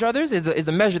you judge others is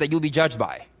a measure that you'll be judged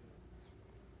by.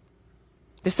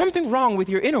 There's something wrong with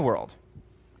your inner world.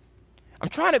 I'm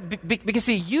trying to, because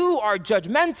see, you are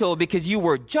judgmental because you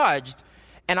were judged,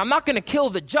 and I'm not going to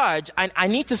kill the judge. I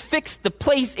need to fix the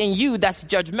place in you that's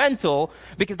judgmental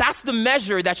because that's the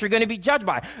measure that you're going to be judged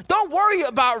by. Don't worry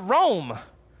about Rome.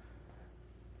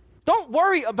 Don't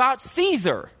worry about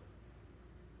Caesar.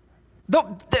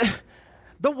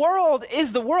 The world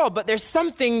is the world, but there's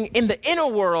something in the inner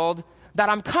world that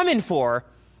I'm coming for,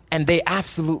 and they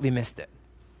absolutely missed it.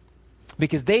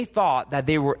 Because they thought that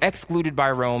they were excluded by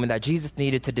Rome and that Jesus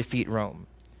needed to defeat Rome.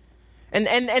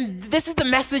 And this is the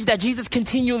message that Jesus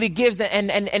continually gives, and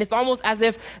it's almost as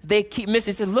if they keep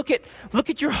missing. He said, look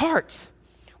at your heart.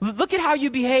 Look at how you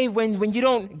behave when you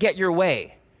don't get your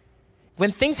way.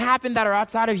 When things happen that are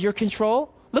outside of your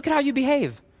control, look at how you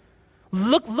behave.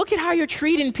 Look at how you're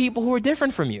treating people who are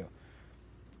different from you.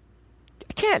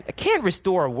 I can't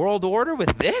restore a world order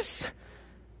with this.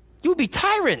 You'll be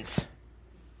tyrants.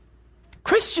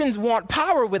 Christians want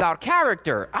power without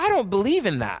character. I don't believe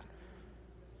in that.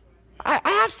 I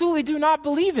absolutely do not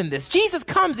believe in this. Jesus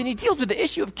comes and he deals with the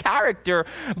issue of character,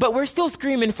 but we're still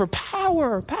screaming for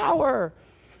power, power.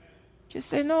 Just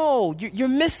say, no, you're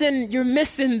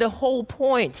missing the whole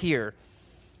point here.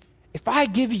 If I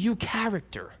give you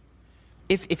character,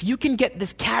 if you can get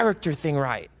this character thing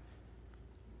right,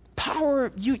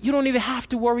 power, you don't even have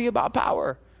to worry about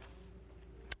power.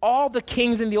 All the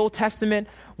kings in the Old Testament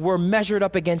were measured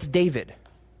up against David.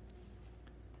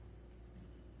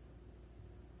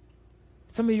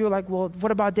 Some of you are like, well,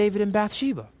 what about David and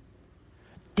Bathsheba?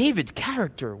 David's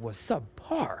character was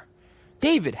subpar.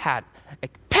 David had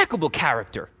impeccable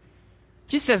character.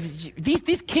 She says,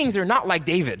 these kings are not like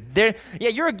David. But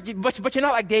you're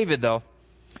not like David, though.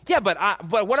 Yeah,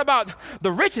 but what about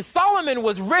the richest? Solomon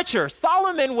was richer.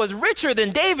 Solomon was richer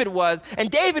than David was, and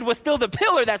David was still the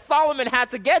pillar that Solomon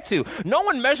had to get to. No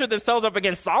one measured themselves up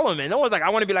against Solomon. No one's like, I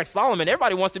want to be like Solomon.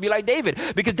 Everybody wants to be like David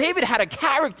because David had a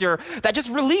character that just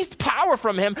released power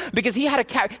from him because he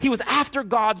was after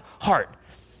God's heart.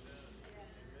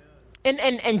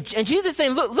 And Jesus is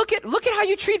saying, look at how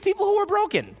you treat people who are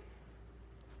broken.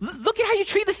 Look at how you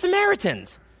treat the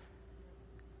Samaritans.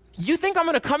 You think I'm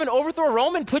going to come and overthrow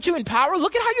Rome and put you in power?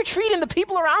 Look at how you're treating the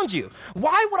people around you.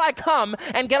 Why would I come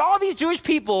and get all these Jewish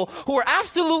people who are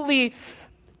absolutely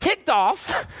ticked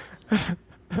off?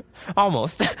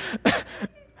 Almost.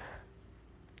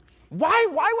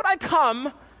 Why would I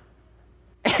come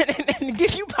and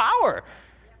give you power?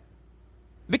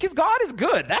 Because God is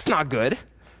good. That's not good.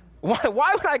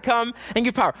 Why would I come and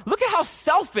give power? Look at how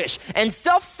selfish and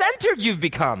self-centered you've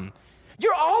become.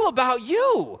 You're all about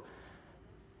you.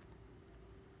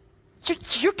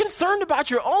 You're concerned about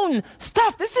your own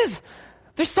stuff.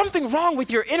 There's something wrong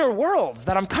with your inner worlds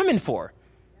that I'm coming for.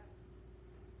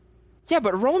 Yeah,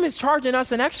 but Rome is charging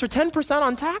us an extra 10%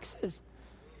 on taxes.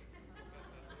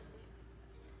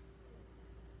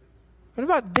 What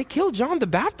about they killed John the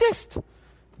Baptist?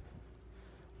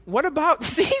 What about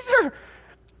Caesar?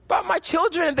 About my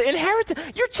children and the inheritance?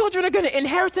 Your children are going to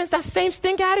inherit that same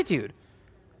stink attitude.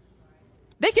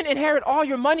 They can inherit all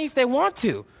your money if they want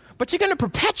to, but you're going to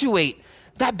perpetuate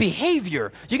that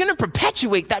behavior. You're going to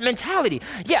perpetuate that mentality.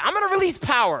 Yeah, I'm going to release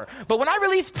power. But when I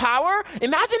release power,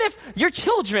 imagine if your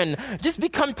children just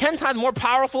become 10 times more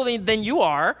powerful than you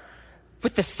are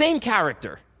with the same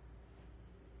character.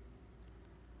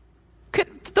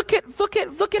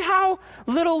 Look at how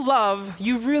little love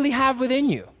you really have within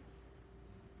you.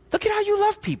 Look at how you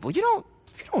love people. You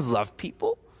don't love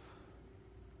people.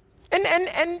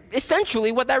 And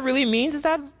essentially what that really means is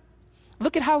that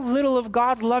look at how little of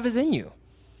God's love is in you.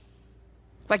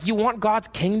 Like you want God's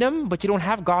kingdom, but you don't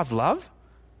have God's love?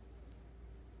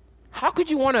 How could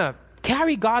you want to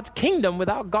carry God's kingdom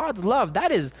without God's love?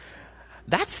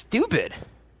 That's stupid.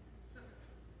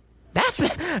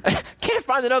 Can't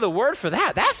find another word for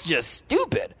that. That's just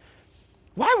stupid.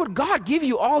 Why would God give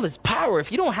you all this power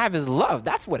if you don't have his love?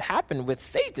 That's what happened with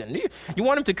Satan. You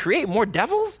want him to create more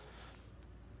devils?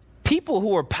 People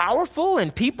who are powerful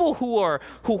and people who are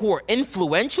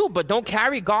influential but don't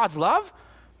carry God's love?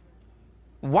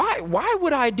 Why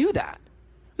would I do that?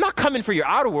 I'm not coming for your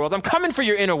outer world. I'm coming for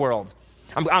your inner world.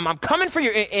 I'm coming for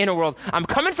your inner world. I'm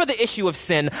coming for the issue of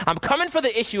sin. I'm coming for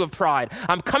the issue of pride.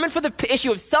 I'm coming for the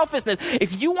issue of selfishness.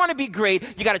 If you want to be great,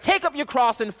 you got to take up your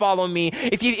cross and follow me.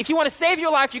 If you want to save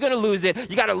your life, you're going to lose it.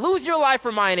 You got to lose your life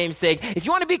for my name's sake. If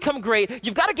you want to become great,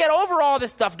 you've got to get over all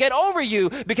this stuff. Get over you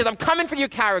because I'm coming for your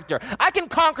character. I can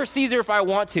conquer Caesar if I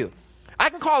want to. I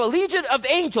can call a legion of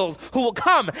angels who will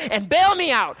come and bail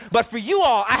me out. But for you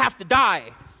all, I have to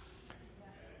die.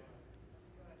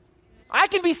 I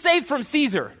can be saved from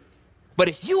Caesar, but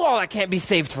it's you all I can't be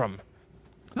saved from.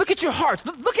 Look at your hearts.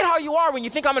 Look at how you are when you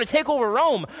think I'm going to take over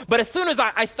Rome. But as soon as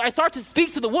I start to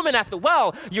speak to the woman at the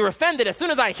well, you're offended. As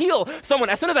soon as I heal someone,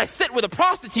 as soon as I sit with a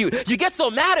prostitute, you get so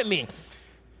mad at me.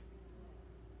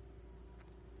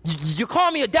 You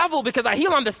call me a devil because I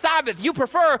heal on the Sabbath. You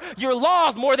prefer your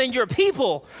laws more than your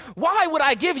people. Why would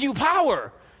I give you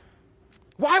power?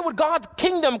 Why would God's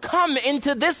kingdom come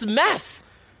into this mess?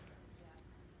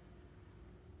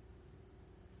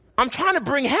 I'm trying to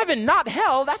bring heaven, not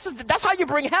hell. That's how you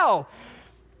bring hell.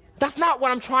 That's not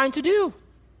what I'm trying to do.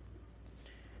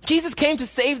 Jesus came to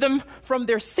save them from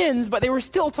their sins, but they were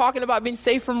still talking about being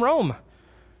saved from Rome.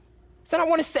 He said, I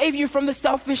want to save you from the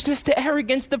selfishness, the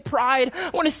arrogance, the pride. I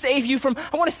want to save you from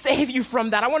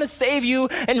that. I want to save you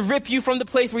and rip you from the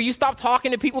place where you stop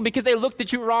talking to people because they looked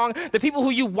at you wrong. The people who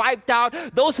you wiped out,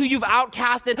 those who you've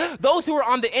outcasted, those who are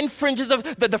on the fringes of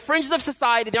the fringes of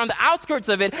society, they're on the outskirts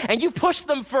of it, and you push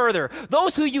them further.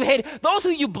 Those who you hate, those who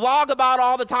you blog about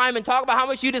all the time and talk about how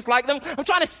much you dislike them. I'm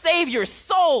trying to save your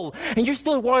soul, and you're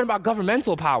still worrying about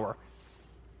governmental power.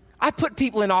 I put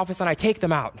people in office and I take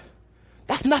them out.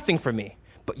 That's nothing for me.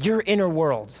 But your inner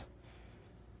world,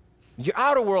 your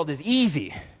outer world is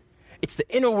easy. It's the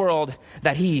inner world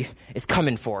that he is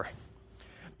coming for.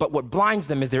 But what blinds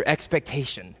them is their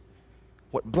expectation.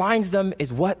 What blinds them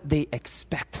is what they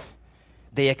expect.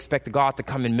 They expect God to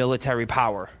come in military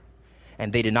power.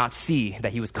 And they did not see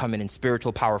that he was coming in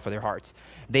spiritual power for their hearts.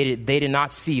 They did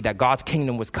not see that God's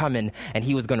kingdom was coming and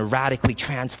he was going to radically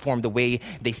transform the way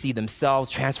they see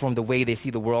themselves, transform the way they see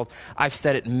the world. I've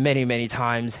said it many, many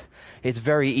times. It's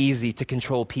very easy to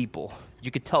control people.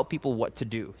 You could tell people what to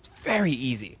do. It's very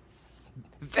easy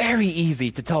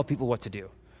to tell people what to do.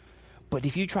 But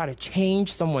if you try to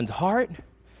change someone's heart,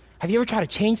 have you ever tried to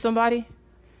change somebody?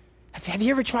 Have you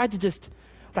ever tried to just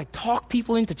talk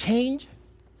people into change?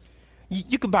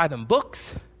 You could buy them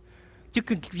books. You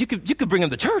could bring them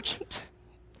to church.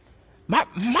 My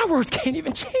words can't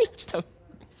even change them.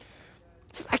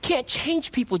 I can't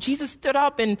change people. Jesus stood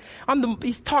up and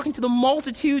he's talking to the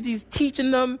multitudes. He's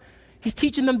teaching them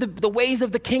the ways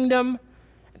of the kingdom.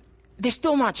 They're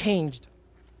still not changed.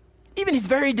 Even his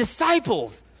very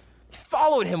disciples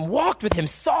followed him, walked with him,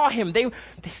 saw him. They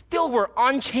still were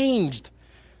unchanged.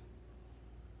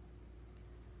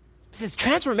 He says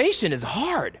transformation is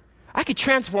hard. I could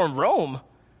transform Rome,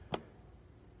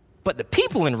 but the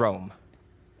people in Rome,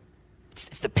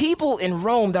 it's the people in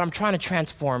Rome that I'm trying to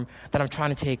transform, that I'm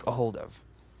trying to take a hold of.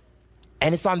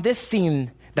 And it's on this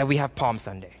scene that we have Palm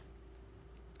Sunday.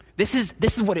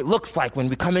 This is what it looks like when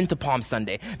we come into Palm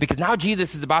Sunday, because now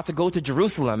Jesus is about to go to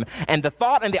Jerusalem, and the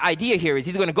thought and the idea here is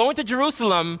he's going to go into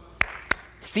Jerusalem.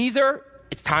 Caesar,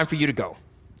 it's time for you to go.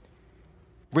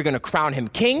 We're going to crown him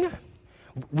king.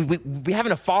 We have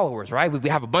enough followers, right? We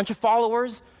have a bunch of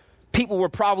followers. People were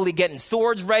probably getting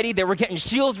swords ready. They were getting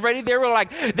shields ready. They were like,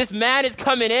 this man is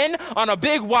coming in on a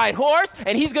big white horse,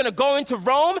 and he's going to go into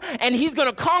Rome, and he's going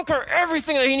to conquer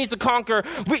everything that he needs to conquer.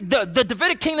 The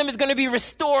Davidic kingdom is going to be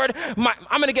restored.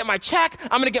 I'm going to get my check.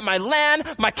 I'm going to get my land.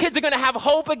 My kids are going to have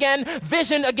hope again,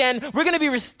 vision again. We're going to be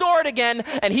restored again.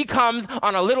 And he comes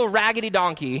on a little raggedy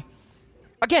donkey.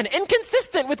 Again,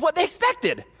 inconsistent with what they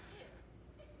expected.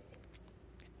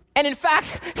 And in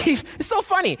fact, it's so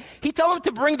funny. He told them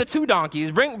to bring the 2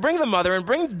 donkeys, bring the mother, and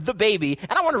bring the baby.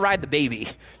 And I want to ride the baby.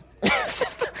 It's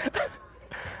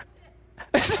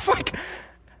like,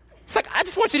 I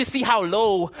just want you to see how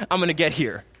low I'm going to get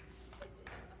here.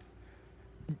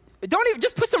 Don't even,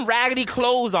 just put some raggedy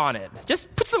clothes on it.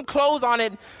 Just put some clothes on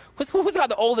it. Who's got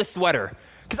the oldest sweater?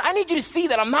 Because I need you to see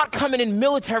that I'm not coming in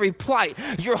military plight.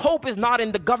 Your hope is not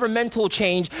in the governmental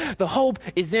change. The hope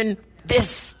is in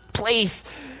this place.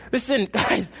 Listen,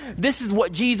 guys, this is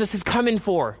what Jesus is coming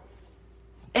for.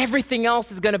 Everything else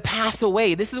is going to pass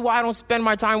away. This is why I don't spend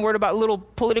my time worried about little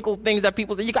political things that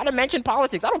people say. You got to mention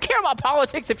politics. I don't care about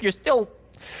politics if you're still...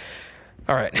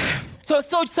 All right. So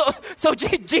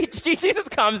Jesus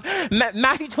comes,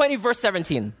 Matthew 20, verse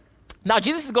 17. Now,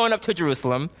 Jesus is going up to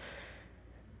Jerusalem,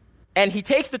 and he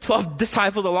takes the 12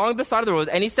 disciples along the side of the road,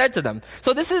 and he said to them,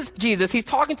 so this is Jesus, he's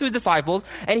talking to his disciples,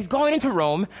 and he's going into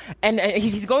Rome, and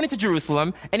he's going into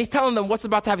Jerusalem, and he's telling them what's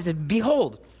about to happen. He said,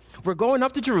 behold, we're going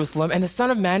up to Jerusalem, and the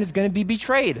Son of Man is going to be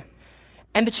betrayed.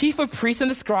 And the chief of priests and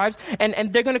the scribes,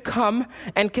 and they're going to come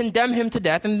and condemn him to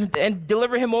death and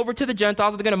deliver him over to the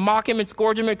Gentiles. They're going to mock him and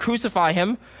scourge him and crucify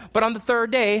him. But on the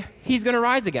 3rd day, he's going to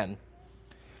rise again.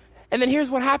 And then here's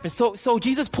what happens. So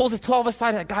Jesus pulls his 12 aside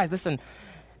and says, guys, listen,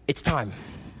 it's time.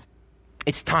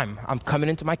 It's time. I'm coming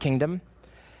into my kingdom.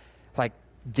 Like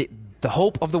the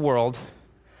hope of the world,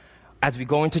 as we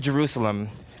go into Jerusalem,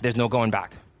 there's no going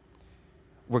back.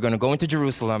 We're going to go into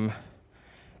Jerusalem,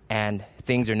 and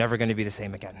things are never going to be the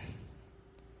same again.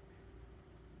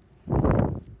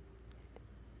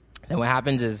 Then what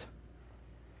happens is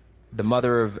the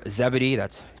mother of Zebedee,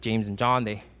 that's James and John,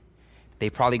 they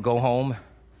probably go home,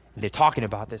 and they're talking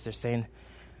about this. They're saying,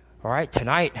 all right,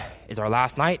 tonight is our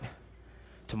last night.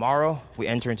 Tomorrow, we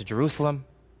enter into Jerusalem.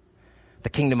 The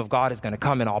kingdom of God is going to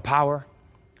come in all power.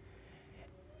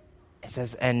 It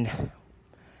says, and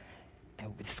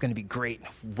it's going to be great.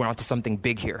 We're onto something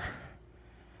big here.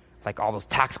 Like all those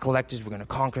tax collectors, we're going to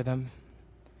conquer them.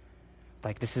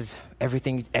 Like this is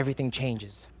everything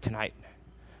changes tonight.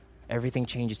 Everything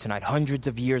changes tonight. Hundreds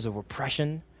of years of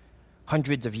oppression,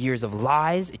 hundreds of years of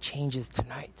lies, it changes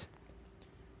tonight.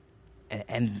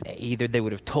 And either they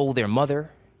would have told their mother,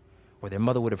 or their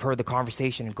mother would have heard the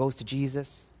conversation and goes to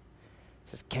Jesus.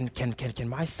 Says, can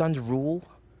my sons rule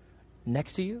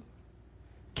next to you?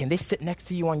 Can they sit next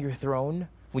to you on your throne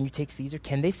when you take Caesar?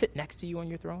 Can they sit next to you on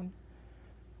your throne?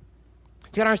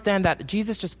 You got to understand that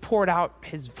Jesus just poured out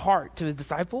his heart to his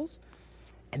disciples,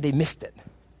 and they missed it.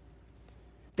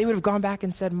 They would have gone back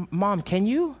and said, Mom, can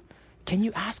you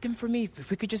ask him for me? If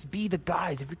we could just be the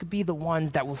guys, if we could be the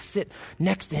ones that will sit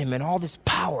next to him in all this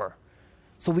power,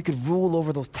 so we could rule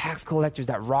over those tax collectors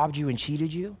that robbed you and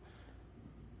cheated you.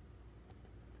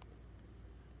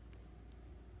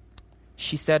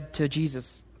 She said to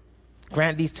Jesus,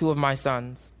 grant these 2 of my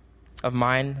sons of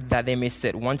mine that they may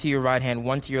sit, one to your right hand,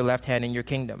 one to your left hand in your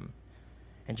kingdom.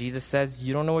 And Jesus says,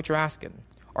 you don't know what you're asking.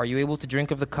 Are you able to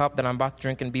drink of the cup that I'm about to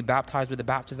drink and be baptized with the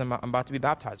baptism I'm about to be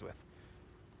baptized with?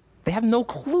 They have no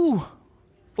clue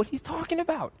what he's talking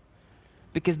about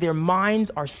because their minds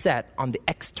are set on the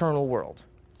external world.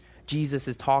 Jesus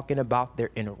is talking about their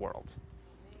inner world.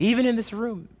 Even in this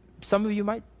room, some of you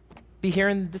might be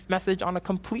hearing this message on a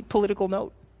complete political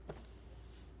note.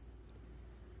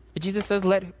 But Jesus says,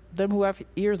 let them who have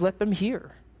ears, let them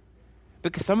hear.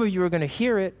 Because some of you are going to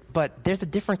hear it, but there's a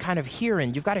different kind of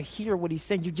hearing. You've got to hear what he's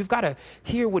saying. You've got to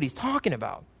hear what he's talking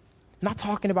about. I'm not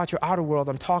talking about your outer world.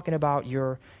 I'm talking about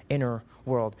your inner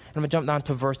world. And I'm going to jump down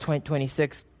to verse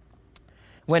 26.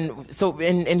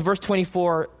 In verse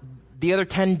 24, the other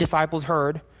 10 disciples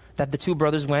heard that the 2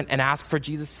 brothers went and asked for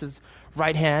Jesus'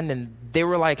 right hand, and they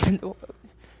were like,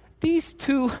 these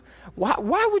 2,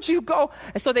 why would you go?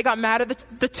 And so they got mad at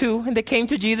the 2, and they came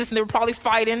to Jesus, and they were probably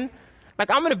fighting.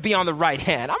 Like, I'm going to be on the right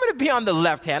hand. I'm going to be on the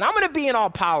left hand. I'm going to be in all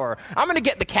power. I'm going to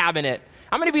get the cabinet.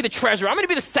 I'm going to be the treasurer. I'm going to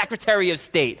be the secretary of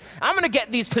state. I'm going to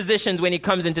get these positions when he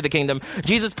comes into the kingdom.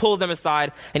 Jesus pulls them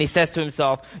aside and he says to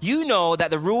himself, you know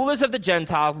that the rulers of the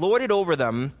Gentiles lord it over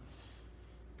them,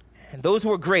 and those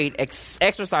who are great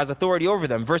exercise authority over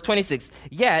them. Verse 26,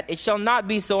 yet it shall not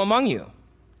be so among you.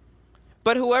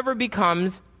 But whoever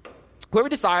desires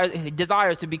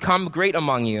to become great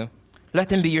among you, let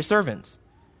them be your servants.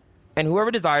 And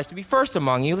whoever desires to be first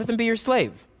among you, let them be your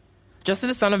slave. Just as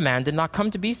the Son of Man did not come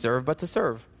to be served, but to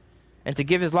serve, and to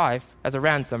give his life as a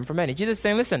ransom for many. Jesus is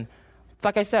saying, listen,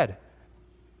 like I said,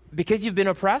 because you've been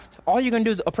oppressed, all you're going to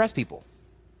do is oppress people.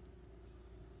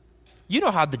 You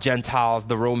know how the Gentiles,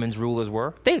 the Romans rulers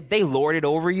were. They lorded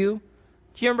over you.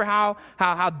 Do you remember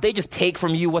how they just take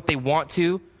from you what they want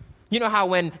to? You know how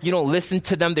when you don't listen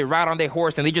to them, they ride on their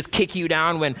horse and they just kick you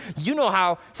down? When you know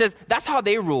how, it says that's how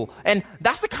they rule. And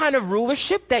that's the kind of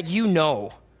rulership that you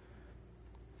know.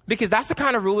 Because that's the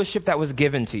kind of rulership that was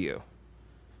given to you.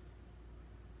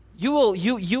 You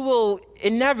will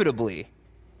inevitably,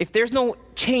 if there's no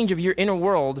change of your inner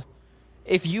world,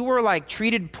 if you were like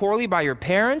treated poorly by your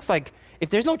parents, like if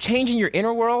there's no change in your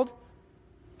inner world,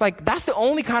 like that's the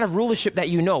only kind of rulership that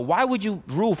you know. Why would you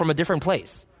rule from a different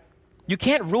place? You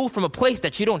can't rule from a place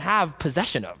that you don't have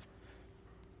possession of.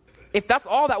 If that's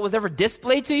all that was ever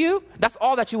displayed to you, that's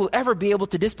all that you will ever be able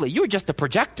to display. You're just a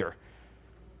projector.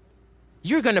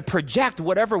 You're going to project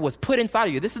whatever was put inside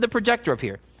of you. This is the projector up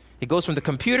here. It goes from the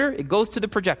computer, it goes to the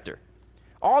projector.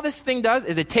 All this thing does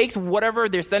is it takes whatever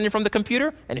they're sending from the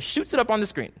computer and it shoots it up on the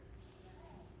screen.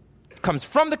 It comes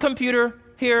from the computer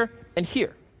here and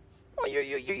here. Oh,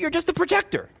 you're just a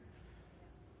projector.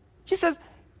 She says,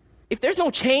 if there's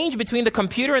no change between the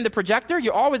computer and the projector,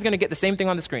 you're always going to get the same thing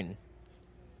on the screen.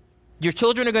 Your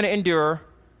children are going to endure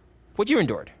what you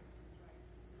endured.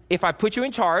 If I put you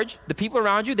in charge, the people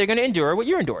around you, they're going to endure what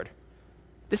you endured.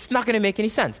 This is not going to make any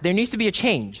sense. There needs to be a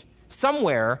change.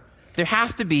 Somewhere, there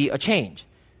has to be a change.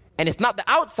 And it's not the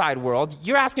outside world.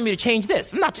 You're asking me to change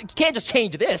this. You can't just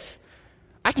change this.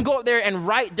 I can go up there and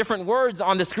write different words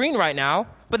on the screen right now,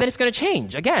 but then it's going to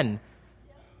change again.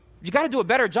 You got to do a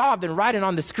better job than writing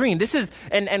on the screen. This is,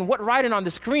 and what writing on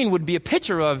the screen would be a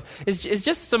picture of is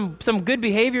just some good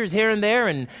behaviors here and there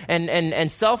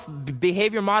and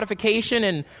self-behavior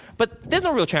modification, but there's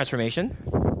no real transformation.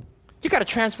 You got to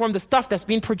transform the stuff that's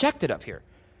being projected up here.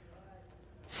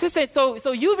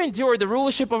 So you've endured the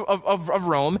rulership of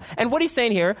Rome, and what he's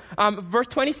saying here, verse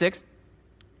 26,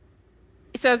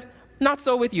 he says, not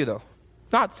so with you though.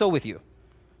 Not so with you.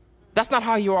 That's not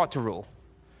how you ought to rule.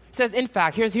 It says, in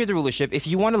fact, here's the rulership. If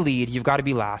you want to lead, you've got to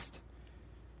be last.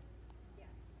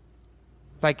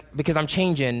 Because I'm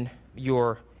changing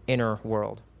your inner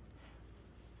world.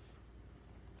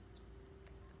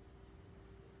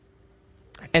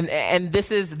 And this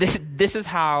is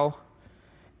how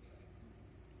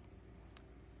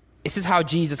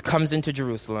Jesus comes into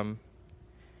Jerusalem,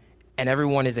 and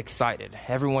everyone is excited.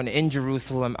 Everyone in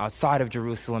Jerusalem, outside of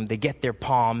Jerusalem, they get their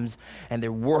palms and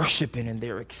they're worshiping and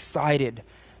they're excited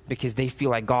because they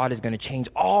feel like God is going to change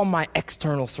all my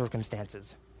external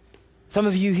circumstances. Some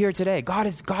of you here today,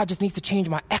 God just needs to change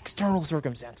my external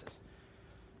circumstances.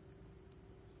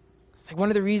 It's like one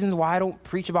of the reasons why I don't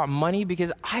preach about money,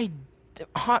 because I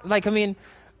don't know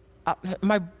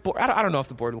if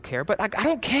the board will care, but I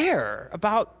don't care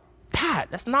about that.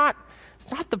 It's not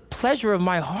the pleasure of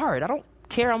my heart. I don't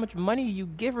care how much money you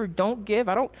give or don't give.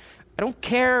 I don't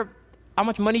care how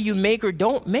much money you make or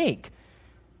don't make.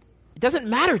 It doesn't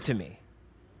matter to me.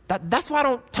 That's why I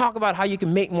don't talk about how you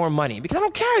can make more money, because I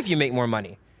don't care if you make more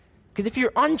money. Because if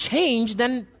you're unchanged,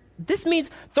 then this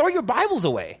means throw your Bibles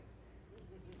away.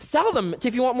 Sell them.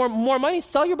 If you want more money,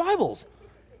 sell your Bibles.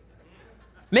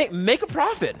 Make a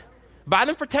profit. Buy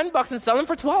them for $10 and sell them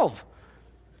for $12.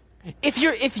 If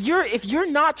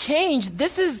you're not changed,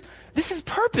 this is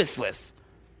purposeless.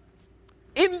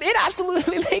 It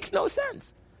absolutely makes no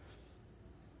sense.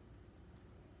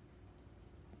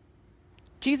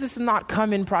 Jesus is not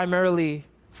coming primarily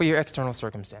for your external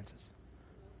circumstances.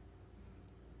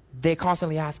 They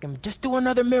constantly ask him, just do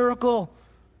another miracle.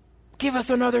 Give us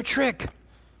another trick. He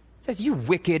says, you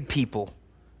wicked people,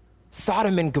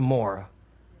 Sodom and Gomorrah,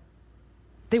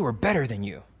 they were better than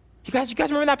you. You guys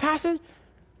remember that passage?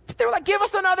 They were like, give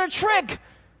us another trick.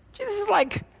 Jesus is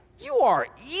like, you are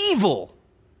evil.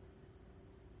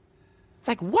 It's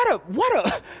like, what a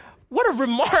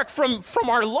remark from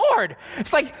our Lord.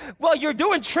 It's like, well, you're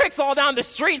doing tricks all down the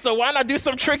street, so why not do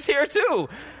some tricks here too?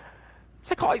 It's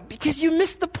like, oh, because you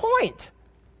missed the point.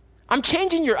 I'm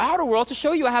changing your outer world to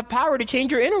show you I have power to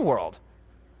change your inner world.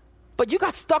 But you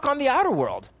got stuck on the outer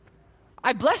world.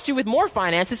 I blessed you with more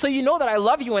finances so you know that I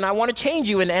love you and I want to change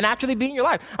you and actually be in your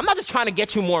life. I'm not just trying to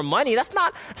get you more money. That's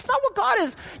not what God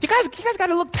is. You guys got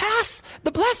to look past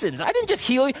the blessings. I didn't just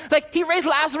heal you. Like, he raised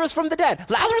Lazarus from the dead.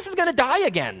 Lazarus is going to die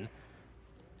again.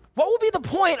 What will be the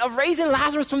point of raising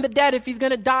Lazarus from the dead if he's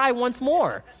going to die once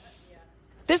more?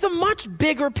 There's a much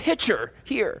bigger picture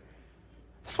here.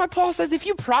 That's why Paul says if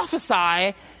you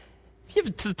prophesy, if you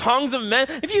have tongues of men,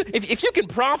 if you can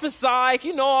prophesy, if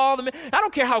you know all the men, I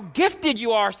don't care how gifted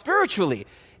you are spiritually.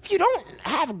 If you don't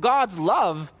have God's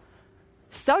love,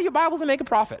 sell your Bibles and make a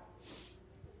profit.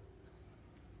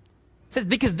 It says,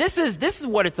 because this is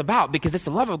what it's about, because it's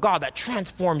the love of God that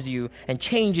transforms you and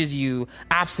changes you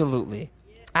absolutely.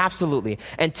 Absolutely.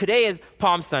 And today is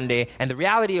Palm Sunday, and the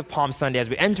reality of Palm Sunday as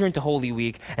we enter into Holy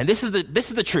Week, and this is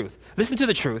the truth. Listen to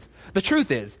the truth. The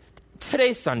truth is,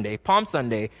 today's Sunday, Palm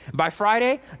Sunday, by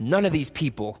Friday, none of these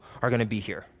people are going to be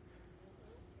here.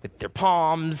 With their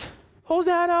palms,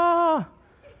 Hosanna!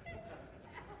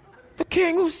 The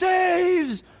King who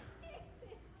saves!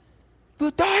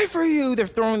 We'll die for you. They're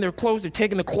throwing their clothes, they're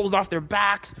taking the clothes off their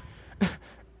backs.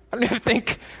 I don't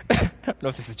know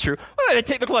if this is true. We're going to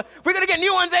take the clothes. We're going to get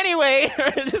new ones anyway.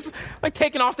 Just like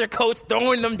taking off their coats,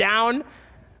 throwing them down.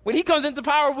 When he comes into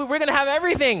power, we're going to have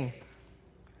everything.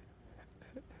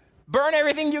 Burn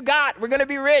everything you got. We're going to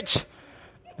be rich.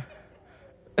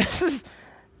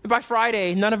 By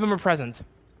Friday, none of them are present.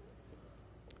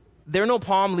 There are no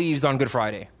palm leaves on Good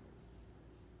Friday.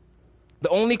 The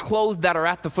only clothes that are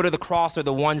at the foot of the cross are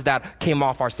the ones that came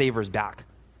off our Savior's back.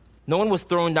 No one was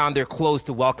throwing down their clothes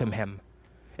to welcome him.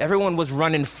 Everyone was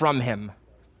running from him.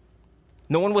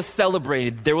 No one was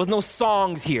celebrated. There was no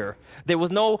songs here.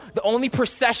 The only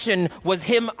procession was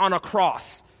him on a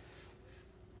cross.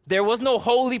 There was no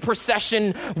holy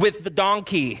procession with the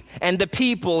donkey and the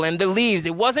people and the leaves.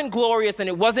 It wasn't glorious and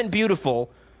it wasn't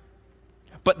beautiful.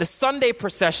 But the Sunday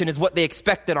procession is what they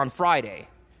expected on Friday.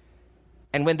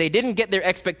 And when they didn't get their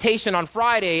expectation on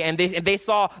Friday and they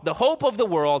saw the hope of the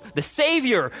world, the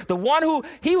Savior, the one who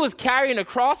he was carrying a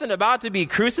cross and about to be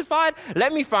crucified,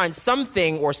 let me find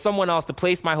something or someone else to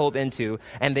place my hope into.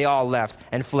 And they all left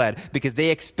and fled because they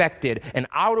expected an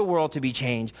outer world to be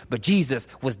changed, but Jesus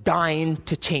was dying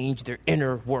to change their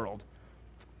inner world.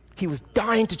 He was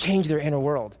dying to change their inner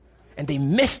world. And they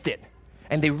missed it.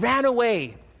 And they ran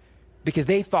away because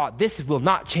they thought this will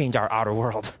not change our outer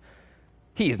world.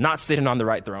 He is not sitting on the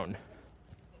right throne.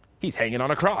 He's hanging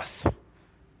on a cross. But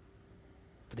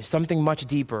there's something much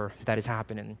deeper that is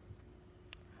happening.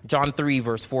 John 3,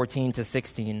 verse 14 to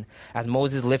 16. As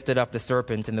Moses lifted up the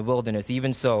serpent in the wilderness,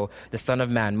 even so the Son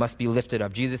of Man must be lifted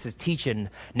up. Jesus is teaching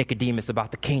Nicodemus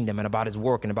about the kingdom and about his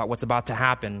work and about what's about to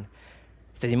happen.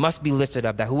 He says he must be lifted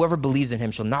up, that whoever believes in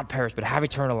him shall not perish but have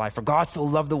eternal life. For God so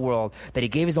loved the world that he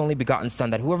gave his only begotten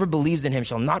Son, that whoever believes in him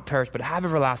shall not perish but have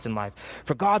everlasting life.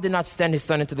 For God did not send his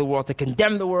Son into the world to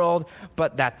condemn the world,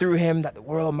 but that through him that the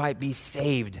world might be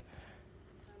saved.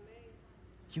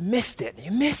 You missed it.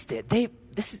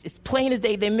 It's plain as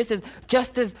day. They missed it.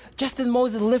 Just as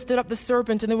Moses lifted up the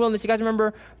serpent in the wilderness. You guys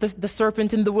remember the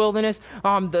serpent in the wilderness?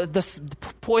 The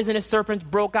poisonous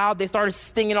serpent broke out. They started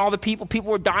stinging all the people.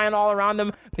 People were dying all around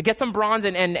them. They get some bronze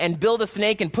and build a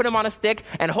snake and put him on a stick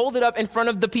and hold it up in front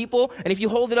of the people. And if you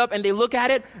hold it up and they look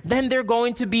at it, then they're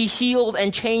going to be healed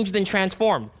and changed and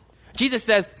transformed. Jesus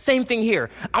says, same thing here.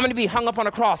 I'm going to be hung up on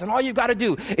a cross, and all you've got to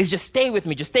do is just stay with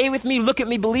me. Just stay with me, look at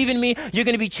me, believe in me. You're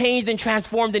going to be changed and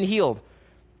transformed and healed.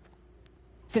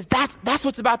 He says, that's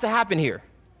what's about to happen here.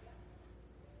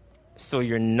 So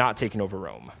you're not taking over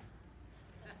Rome.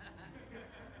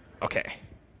 Okay.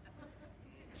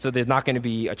 So there's not going to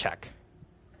be a check.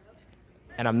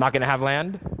 And I'm not going to have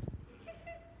land?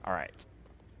 All right.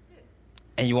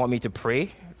 And you want me to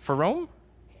pray for Rome?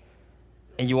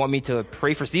 And you want me to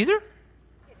pray for Caesar?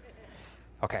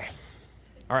 Okay.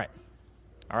 All right.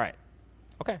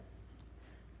 Okay.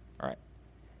 All right.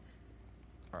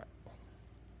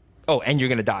 Oh, and you're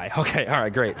going to die. Okay. All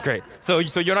right. Great. So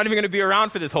you're not even going to be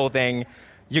around for this whole thing.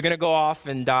 You're going to go off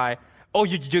and die. Oh,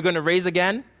 you're going to raise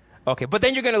again? Okay. But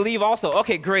then you're going to leave also.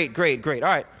 Okay. Great.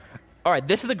 All right.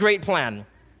 This is a great plan.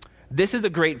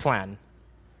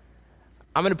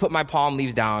 I'm going to put my palm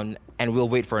leaves down and we'll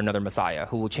wait for another Messiah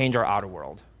who will change our outer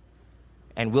world.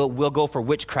 And we'll go for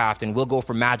witchcraft, and we'll go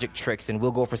for magic tricks, and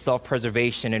we'll go for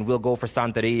self-preservation, and we'll go for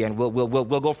santeria, and we'll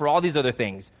go for all these other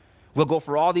things. We'll go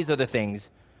for all these other things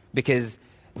because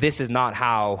this is not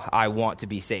how I want to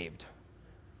be saved.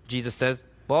 Jesus says,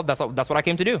 well, that's what I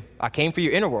came to do. I came for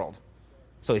your inner world.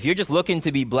 So if you're just looking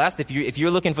to be blessed, if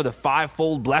you're looking for the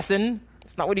fivefold blessing,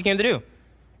 that's not what he came to do.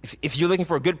 If you're looking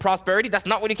for good prosperity, that's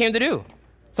not what he came to do.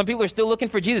 Some people are still looking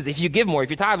for Jesus. If you give more, if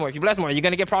you tithe more, if you bless more, you're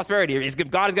going to get prosperity.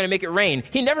 God is going to make it rain.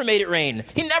 He never made it rain.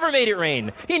 He never made it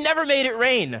rain. He never made it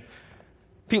rain.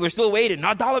 People are still waiting.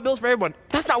 Not dollar bills for everyone.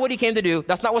 That's not what he came to do.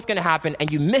 That's not what's going to happen.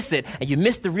 And you miss it. And you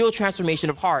miss the real transformation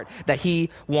of heart that he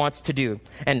wants to do.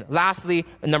 And lastly,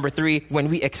 number 3, when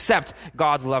we accept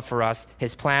God's love for us,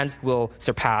 his plans will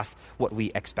surpass what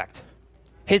we expect.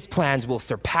 His plans will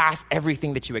surpass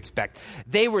everything that you expect.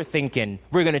 They were thinking,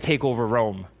 we're going to take over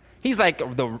Rome. He's like,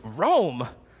 the Rome?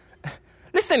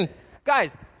 Listen,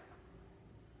 guys,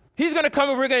 he's going to come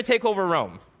and we're going to take over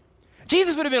Rome.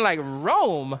 Jesus would have been like,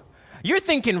 Rome? You're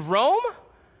thinking Rome?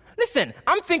 Listen,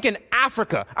 I'm thinking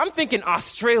Africa. I'm thinking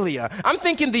Australia. I'm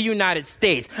thinking the United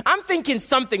States. I'm thinking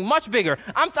something much bigger.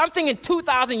 I'm thinking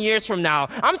 2,000 years from now.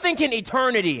 I'm thinking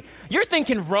eternity. You're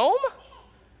thinking Rome?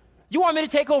 You want me to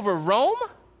take over Rome?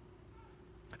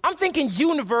 I'm thinking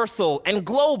universal and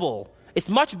global. It's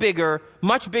much bigger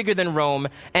than Rome,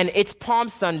 and it's Palm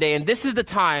Sunday, and this is the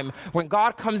time when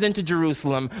God comes into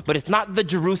Jerusalem, but it's not the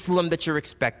Jerusalem that you're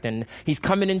expecting. He's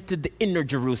coming into the inner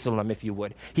Jerusalem, if you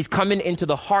would. He's coming into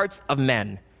the hearts of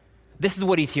men. This is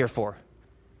what he's here for.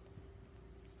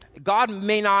 God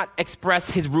may not express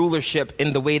his rulership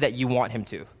in the way that you want him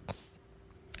to.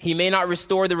 He may not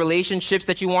restore the relationships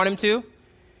that you want him to.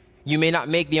 You may not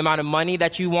make the amount of money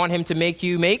that you want him to make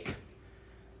you make.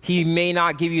 He may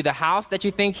not give you the house that you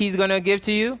think he's going to give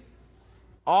to you.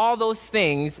 All those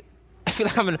things, I feel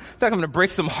like I'm going to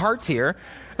break some hearts here.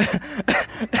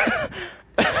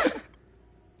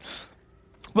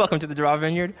 Welcome to the Doral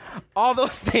Vineyard. All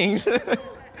those things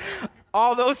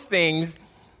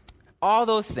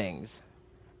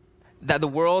that the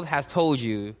world has told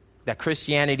you that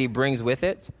Christianity brings with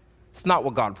it, it's not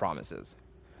what God promises.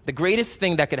 The greatest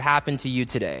thing that could happen to you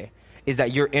today is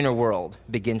that your inner world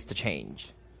begins to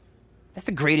change. That's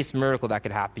the greatest miracle that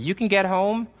could happen. You can get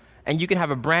home and you can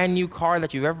have a brand new car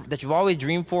that you've always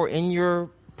dreamed for in your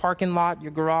parking lot,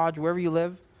 your garage, wherever you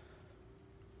live.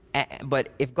 But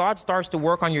if God starts to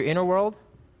work on your inner world,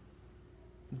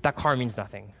 that car means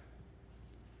nothing.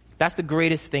 That's the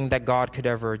greatest thing that God could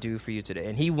ever do for you today.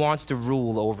 And he wants to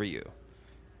rule over you.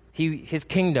 His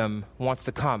kingdom wants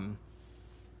to come.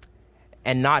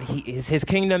 And his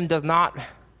kingdom does not...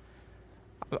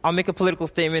 I'll make a political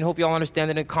statement. Hope you all understand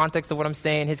it in the context of what I'm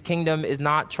saying. His kingdom is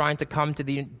not trying to come to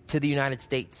the United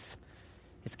States.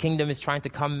 His kingdom is trying to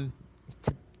come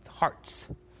to hearts.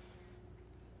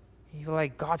 You feel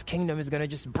like God's kingdom is going to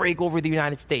just break over the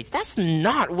United States. That's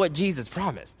not what Jesus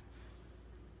promised.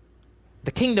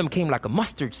 The kingdom came like a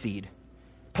mustard seed,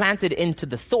 planted into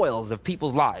the soils of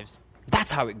people's lives.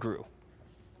 That's how it grew.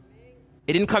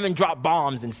 It didn't come and drop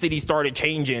bombs and cities started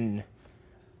changing.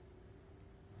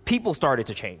 People started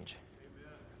to change.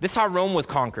 This is how Rome was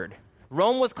conquered.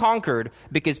 Rome was conquered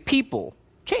because people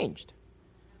changed.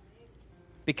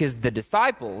 Because the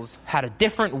disciples had a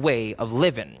different way of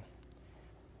living.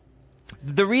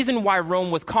 The reason why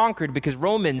Rome was conquered, because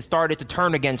Romans started to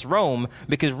turn against Rome,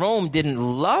 because Rome didn't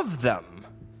love them.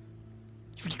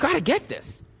 You got to get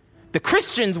this. The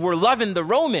Christians were loving the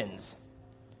Romans.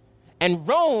 And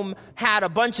Rome had a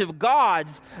bunch of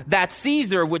gods that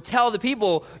Caesar would tell the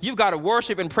people, you've got to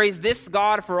worship and praise this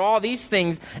God for all these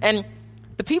things. And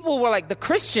the people were like, the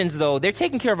Christians, though, they're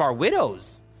taking care of our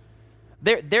widows.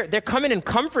 They're coming and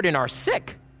comforting our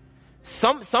sick.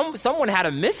 Someone had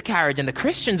a miscarriage, and the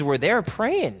Christians were there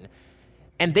praying.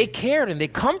 And they cared and they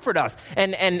comfort us.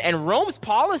 And Rome's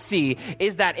policy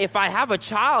is that if I have a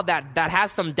child that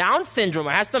has some Down syndrome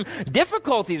or has some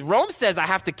difficulties, Rome says I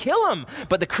have to kill him.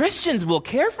 But the Christians will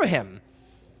care for him.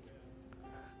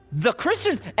 The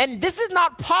Christians, and this is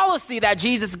not policy that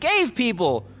Jesus gave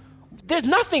people. There's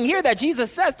nothing here that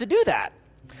Jesus says to do that.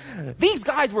 These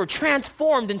guys were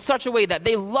transformed in such a way that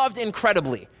they loved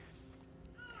incredibly.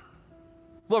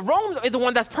 Well, Rome is the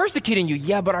one that's persecuting you.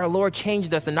 Yeah, but our Lord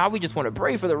changed us, and now we just want to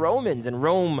pray for the Romans. And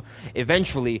Rome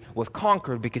eventually was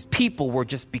conquered because people were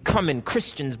just becoming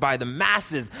Christians by the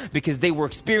masses because they were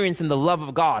experiencing the love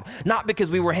of God. Not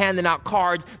because we were handing out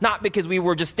cards, not because we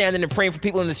were just standing and praying for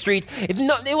people in the streets. It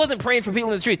wasn't praying for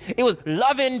people in the streets. It was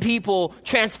loving people,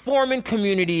 transforming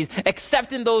communities,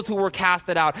 accepting those who were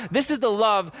casted out. This is the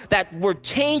love that were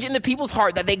changed in the people's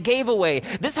heart that they gave away.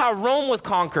 This is how Rome was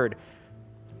conquered.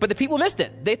 But the people missed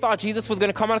it. They thought Jesus was going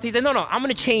to come out. He said, no, I'm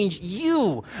going to change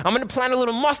you. I'm going to plant a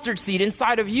little mustard seed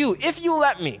inside of you. If you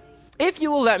let me. If you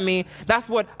will let me, that's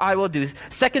what I will do.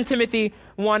 2 Timothy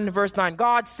 1 verse 9.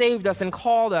 God saved us and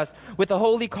called us with a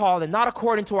holy calling, not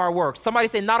according to our works. Somebody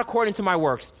say, not according to my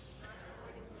works.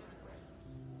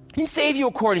 He didn't save you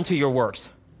according to your works.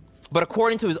 but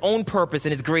according to his own purpose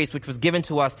and his grace, which was given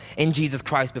to us in Jesus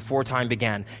Christ before time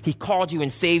began. He called you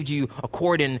and saved you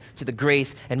according to the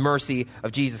grace and mercy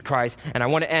of Jesus Christ. And I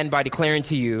want to end by declaring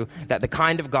to you that the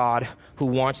kind of God who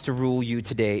wants to rule you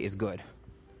today is good.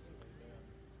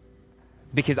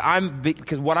 Because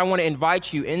what I want to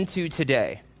invite you into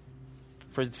today,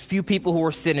 for a few people who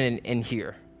are sitting in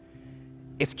here,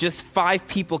 if just 5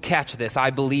 people catch this,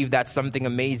 I believe that something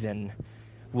amazing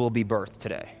will be birthed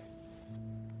today.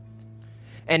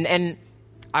 And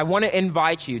I want to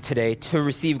invite you today to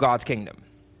receive God's kingdom.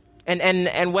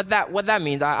 And what that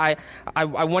means, I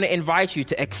want to invite you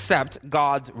to accept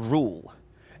God's rule.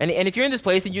 And if you're in this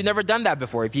place and you've never done that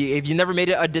before, if you never made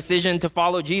a decision to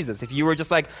follow Jesus, if you were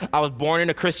just like, I was born in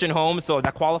a Christian home, so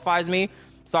that qualifies me,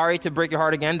 sorry to break your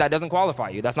heart again, that doesn't qualify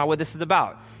you. That's not what this is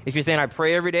about. If you're saying, I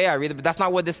pray every day, I read it, but that's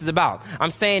not what this is about.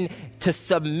 I'm saying to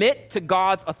submit to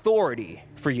God's authority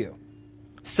for you.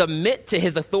 Submit to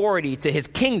his authority, to his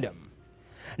kingdom.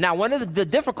 Now, one of the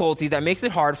difficulties that makes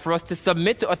it hard for us to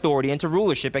submit to authority and to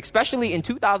rulership, especially in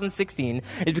 2016,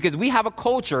 is because we have a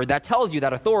culture that tells you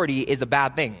that authority is a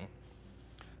bad thing.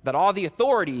 That all the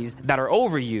authorities that are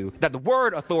over you, that the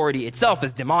word authority itself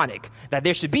is demonic, that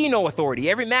there should be no authority.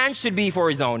 Every man should be for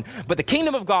his own. But the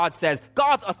kingdom of God says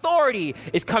God's authority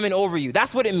is coming over you.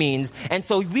 That's what it means. And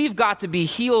so we've got to be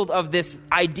healed of this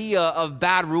idea of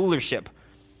bad rulership,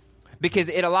 because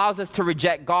it allows us to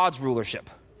reject God's rulership.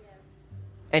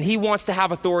 And he wants to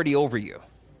have authority over you.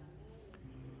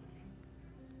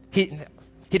 He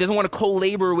doesn't want to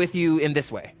co-labor with you in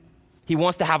this way. He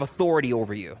wants to have authority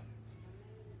over you.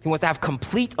 He wants to have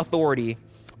complete authority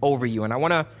over you. And I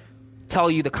want to tell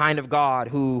you the kind of God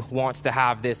who wants to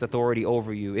have this authority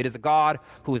over you. It is a God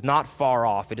who is not far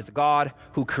off. It is a God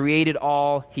who created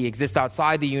all. He exists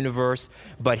outside the universe,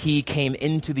 but he came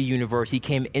into the universe. He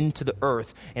came into the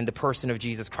earth in the person of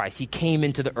Jesus Christ. He came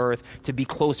into the earth to be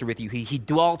closer with you. He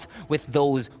dwelt with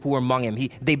those who were among him.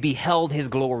 They beheld his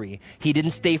glory. He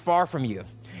didn't stay far from you.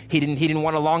 He didn't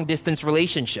want a long distance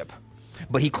relationship.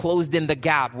 But he closed in the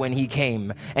gap when he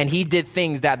came. And he did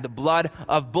things that the blood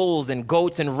of bulls and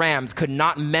goats and rams could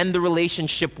not mend the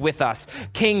relationship with us.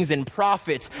 Kings and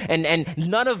prophets, and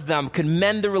none of them could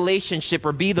mend the relationship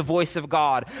or be the voice of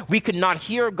God. We could not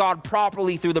hear God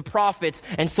properly through the prophets.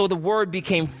 And so the word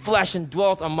became flesh and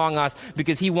dwelt among us,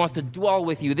 because he wants to dwell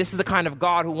with you. This is the kind of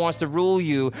God who wants to rule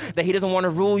you, that he doesn't want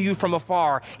to rule you from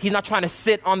afar. He's not trying to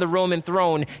sit on the Roman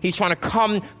throne. He's trying to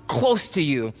come close to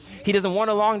you. He doesn't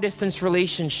want a long distance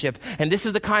relationship. And this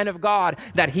is the kind of God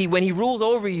that when he rules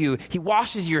over you, he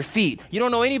washes your feet. You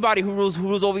don't know anybody who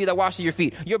rules over you that washes your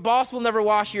feet. Your boss will never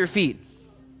wash your feet.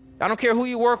 I don't care who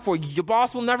you work for. Your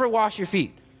boss will never wash your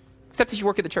feet. Except if you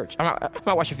work at the church. I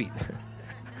might wash your feet.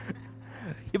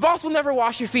 Your boss will never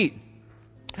wash your feet.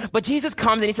 But Jesus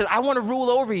comes and he says, I want to rule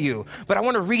over you, but I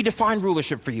want to redefine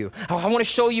rulership for you. I want to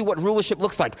show you what rulership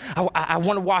looks like. I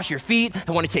want to wash your feet.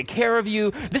 I want to take care of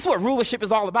you. This is what rulership is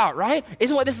all about, right?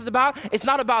 Isn't what this is about? It's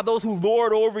not about those who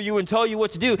lord over you and tell you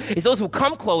what to do. It's those who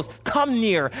come close, come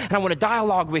near, and I want to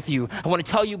dialogue with you. I want to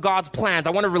tell you God's plans. I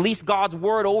want to release God's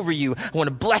word over you. I want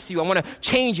to bless you. I want to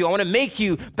change you. I want to make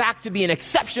you back to be an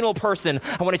exceptional person.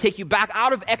 I want to take you back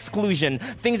out of exclusion,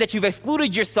 things that you've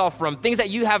excluded yourself from, things that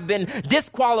you have been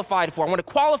disqualified for. I want to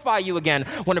qualify you again.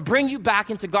 I want to bring you back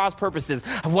into God's purposes.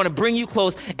 I want to bring you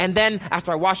close. And then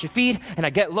after I wash your feet and I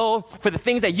get low, for the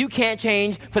things that you can't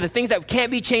change, for the things that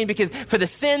can't be changed, because for the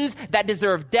sins that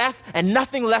deserve death and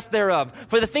nothing less thereof,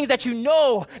 for the things that you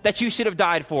know that you should have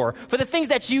died for the things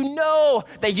that you know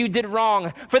that you did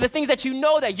wrong, for the things that you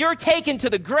know that you're taken to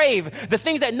the grave, the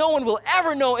things that no one will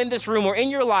ever know in this room or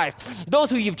in your life, those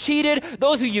who you've cheated,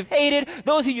 those who you've hated,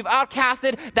 those who you've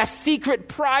outcasted, that secret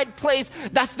pride place,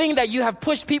 that thing that you have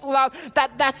pushed people out,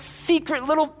 that secret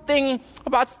little thing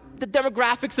about the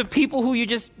demographics of people who you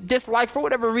just dislike for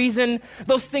whatever reason,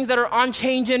 those things that are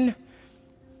unchanging,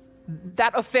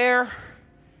 that affair,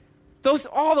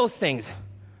 all those things.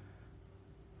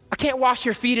 I can't wash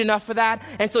your feet enough for that.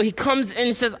 And so he comes and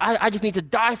he says, I just need to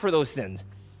die for those sins.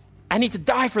 I need to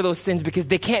die for those sins because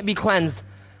they can't be cleansed.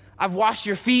 I've washed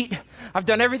your feet. I've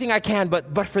done everything I can,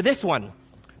 but for this one,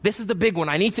 this is the big one.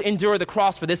 I need to endure the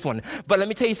cross for this one. But let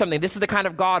me tell you something. This is the kind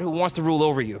of God who wants to rule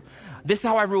over you. This is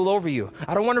how I rule over you.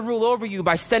 I don't want to rule over you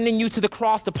by sending you to the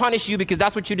cross to punish you because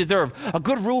that's what you deserve. A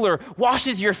good ruler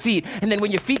washes your feet. And then when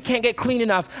your feet can't get clean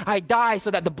enough, I die so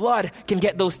that the blood can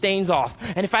get those stains off.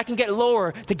 And if I can get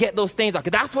lower to get those stains off,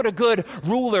 'cause that's what a good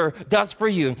ruler does for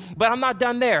you. But I'm not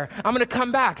done there. I'm going to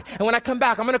come back. And when I come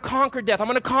back, I'm going to conquer death. I'm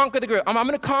going to conquer the grave. I'm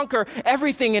going to conquer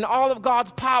everything in all of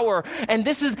God's power. And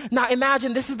now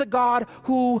imagine this is the God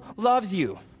who loves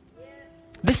you.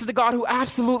 This is the God who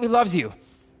absolutely loves you.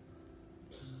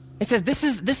 It says, this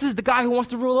is the guy who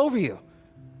wants to rule over you.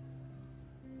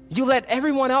 You let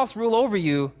everyone else rule over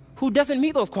you who doesn't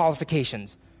meet those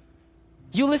qualifications.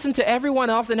 You listen to everyone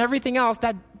else and everything else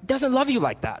that doesn't love you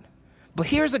like that. But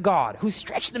here's a God who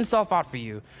stretched himself out for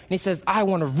you, and he says, I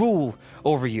want to rule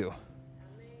over you.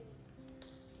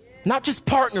 Not just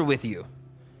partner with you.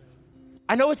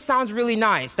 I know it sounds really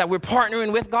nice that we're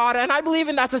partnering with God, and I believe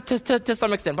in that to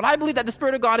some extent, but I believe that the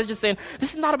Spirit of God is just saying,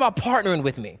 this is not about partnering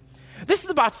with me. This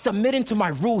is about submitting to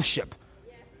my ruleship.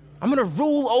 I'm going to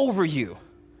rule over you.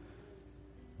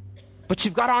 But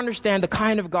you've got to understand the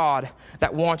kind of God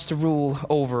that wants to rule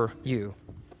over you.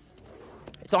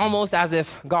 It's almost as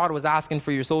if God was asking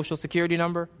for your social security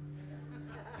number.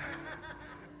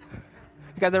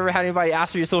 You guys ever had anybody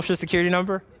ask for your social security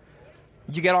number?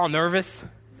 You get all nervous.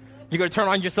 You go to turn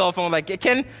on your cell phone like,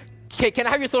 can I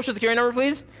have your social security number,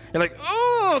 please? You're like,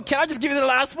 oh, can I just give you the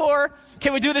last four?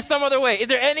 Can we do this some other way? Is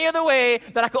there any other way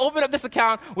that I can open up this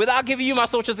account without giving you my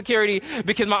social security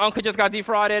because my uncle just got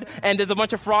defrauded and there's a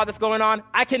bunch of fraud that's going on?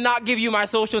 I cannot give you my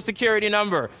social security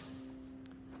number.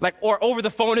 Like, or over the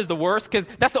phone is the worst because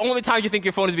that's the only time you think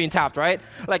your phone is being tapped, right?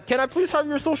 Like, can I please have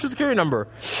your social security number?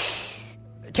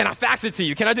 Can I fax it to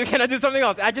you? Can I do something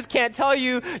else? I just can't tell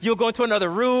you. You'll go into another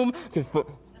room.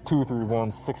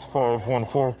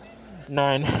 2316514.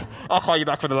 9. I'll call you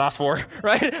back for the last 4,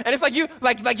 right? And it's like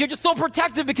you're just so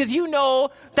protective because you know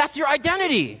that's your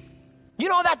identity. You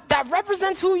know that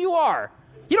represents who you are.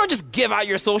 You don't just give out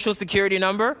your social security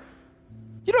number.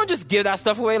 You don't just give that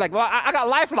stuff away like, well, I got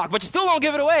LifeLock, but you still don't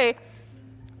give it away.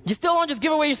 You still don't just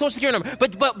give away your social security number.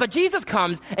 But Jesus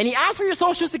comes and he asks for your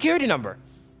social security number.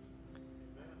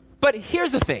 But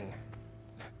here's the thing.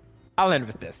 I'll end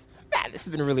with this. Man, this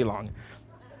has been really long.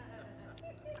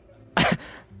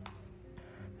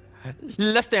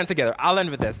 Let's stand together. I'll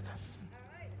end with this.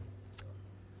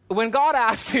 When God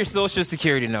asks for your social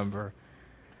security number,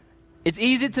 it's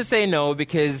easy to say no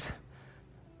because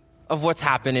of what's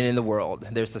happening in the world.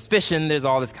 There's suspicion, there's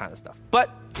all this kind of stuff.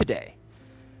 But today,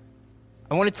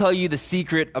 I want to tell you the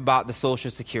secret about the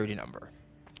social security number.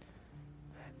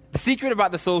 The secret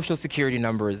about the social security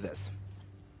number is this.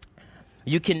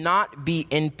 You cannot be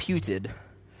imputed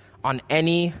on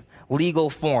any legal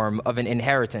form of an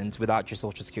inheritance without your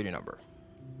social security number.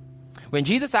 When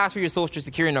Jesus asks for your social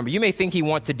security number, you may think he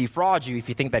wants to defraud you if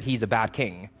you think that he's a bad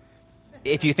king,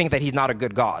 if you think that he's not a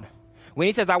good God. When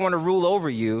he says, I want to rule over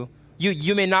you,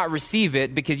 you may not receive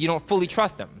it because you don't fully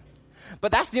trust him.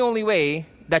 But that's the only way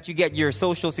that you get your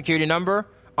social security number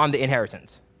on the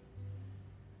inheritance.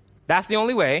 That's the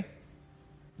only way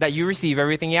that you receive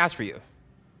everything he asks for you.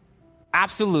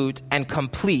 Absolute and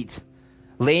complete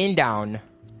laying down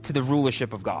to the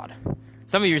rulership of God.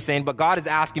 Some of you are saying, but God is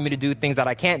asking me to do things that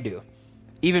I can't do.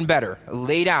 Even better,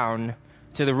 lay down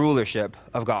to the rulership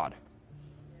of God.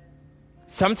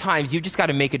 Sometimes you just got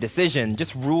to make a decision,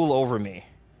 just rule over me.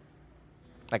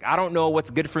 Like, I don't know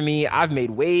what's good for me. I've made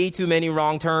way too many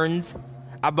wrong turns.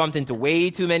 I've bumped into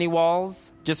way too many walls.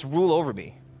 Just rule over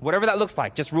me. Whatever that looks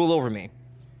like, just rule over me.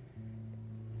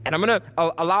 And I'm going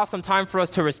to allow some time for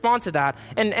us to respond to that.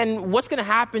 And what's going to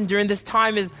happen during this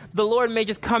time is the Lord may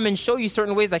just come and show you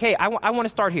certain ways like, hey, I want to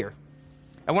start here.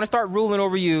 I want to start ruling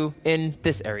over you in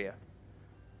this area.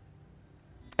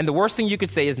 And the worst thing you could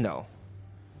say is no.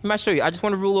 He might show you, I just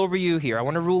want to rule over you here. I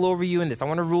want to rule over you in this. I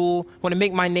want to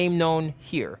make my name known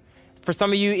here. For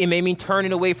some of you, it may mean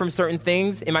turning away from certain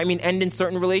things. It might mean ending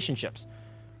certain relationships.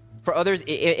 For others,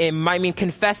 it might mean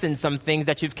confessing some things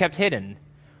that you've kept hidden.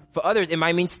 For others, it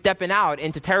might mean stepping out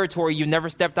into territory you've never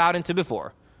stepped out into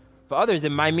before. For others,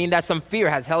 it might mean that some fear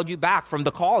has held you back from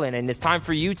the calling and it's time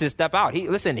for you to step out.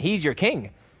 He's your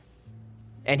king.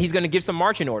 And he's going to give some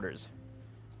marching orders.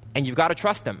 And you've got to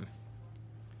trust him.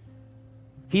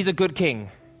 He's a good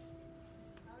king.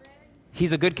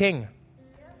 He's a good king.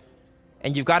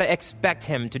 And you've got to expect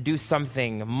him to do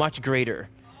something much greater.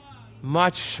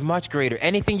 Much, much greater.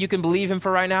 Anything you can believe him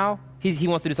for right now, he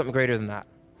wants to do something greater than that.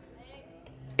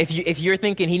 If you're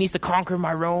thinking he needs to conquer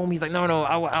my Rome, he's like, no,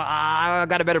 I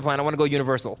got a better plan. I want to go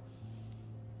universal.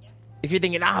 If you're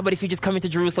thinking, but if you just come into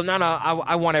Jerusalem,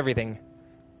 I want everything.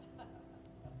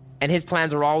 And his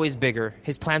plans are always bigger.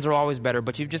 His plans are always better.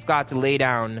 But you've just got to lay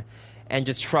down and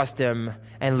just trust him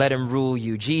and let him rule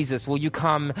you. Jesus, will you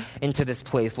come into this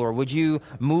place, Lord? Would you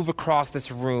move across this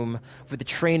room with the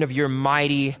train of your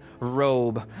mighty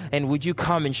robe? And would you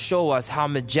come and show us how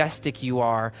majestic you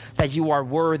are, that you are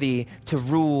worthy to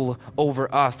rule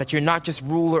over us, that you're not just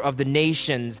ruler of the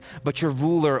nations, but you're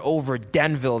ruler over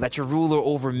Denville, that you're ruler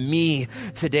over me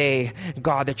today,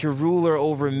 God, that you're ruler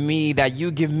over me, that you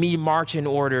give me marching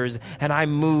orders and I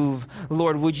move.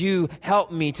 Lord, would you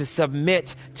help me to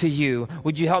submit to you? you.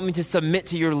 Would you help me to submit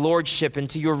to your lordship and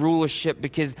to your rulership,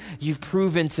 because you've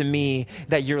proven to me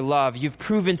that you're love. You've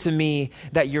proven to me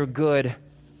that you're good,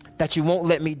 that you won't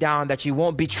let me down, that you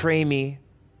won't betray me,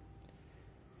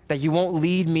 that you won't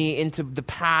lead me into the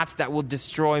paths that will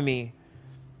destroy me.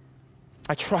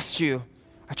 I trust you.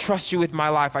 I trust you with my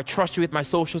life. I trust you with my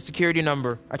social security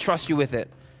number. I trust you with it.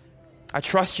 I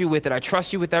trust you with it. I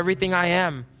trust you with everything I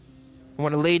am. I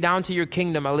want to lay down to your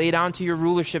kingdom. I lay down to your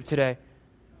rulership today.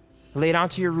 I lay down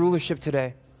to your rulership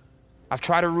today. I've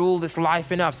tried to rule this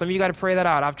life enough. Some of you got to pray that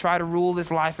out. I've tried to rule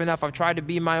this life enough. I've tried to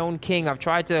be my own king. I've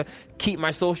tried to keep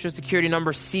my social security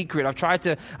number secret. I've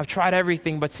tried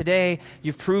everything. But today,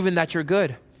 you've proven that you're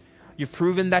good. You've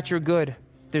proven that you're good.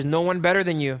 There's no one better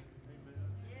than you.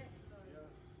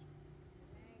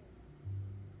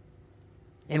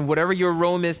 And whatever your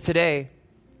Rome is today,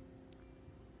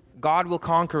 God will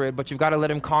conquer it, but you've got to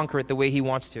let him conquer it the way he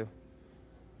wants to.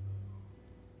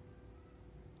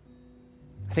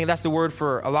 I think that's the word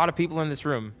for a lot of people in this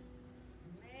room.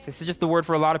 This is just the word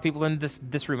for a lot of people in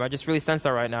this room. I just really sense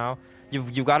that right now.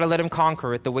 You've got to let him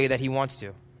conquer it the way that he wants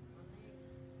to.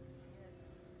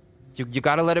 You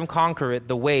got to let him conquer it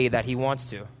the way that he wants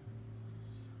to.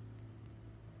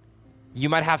 You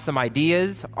might have some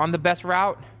ideas on the best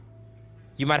route.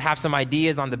 You might have some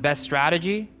ideas on the best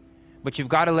strategy, but you've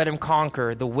got to let him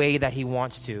conquer the way that he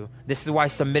wants to. This is why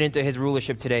submitting to his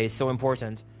rulership today is so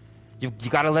important. You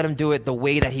got to let him do it the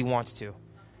way that he wants to.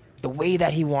 The way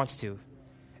that he wants to.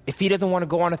 If he doesn't want to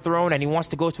go on a throne and he wants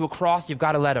to go to a cross, you've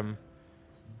got to let him.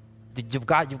 You've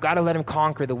got to let him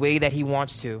conquer the way that he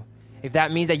wants to. If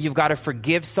that means that you've got to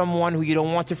forgive someone who you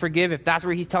don't want to forgive, if that's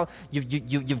where he's telling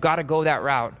you've got to go that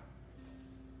route.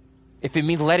 If it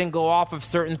means letting go off of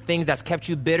certain things that's kept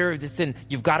you bitter, listen,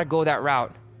 you've got to go that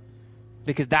route.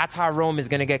 Because that's how Rome is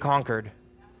going to get conquered.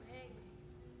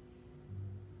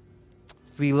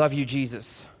 We love you,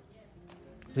 Jesus.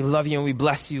 We love you and we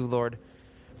bless you, Lord.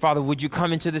 Father, would you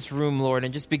come into this room, Lord,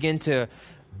 and just begin to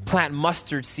plant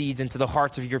mustard seeds into the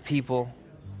hearts of your people.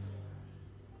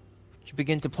 Would you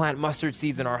begin to plant mustard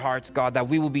seeds in our hearts, God, that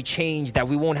we will be changed, that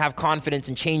we won't have confidence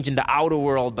in change in the outer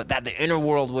world, but that the inner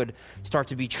world would start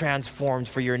to be transformed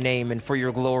for your name and for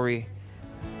your glory.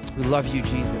 We love you,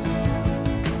 Jesus.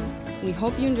 We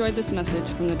hope you enjoyed this message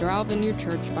from the Doral Vineyard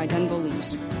Church by Denville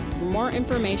Leaf. For more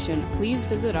information, please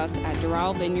visit us at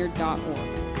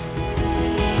doralvineyard.org.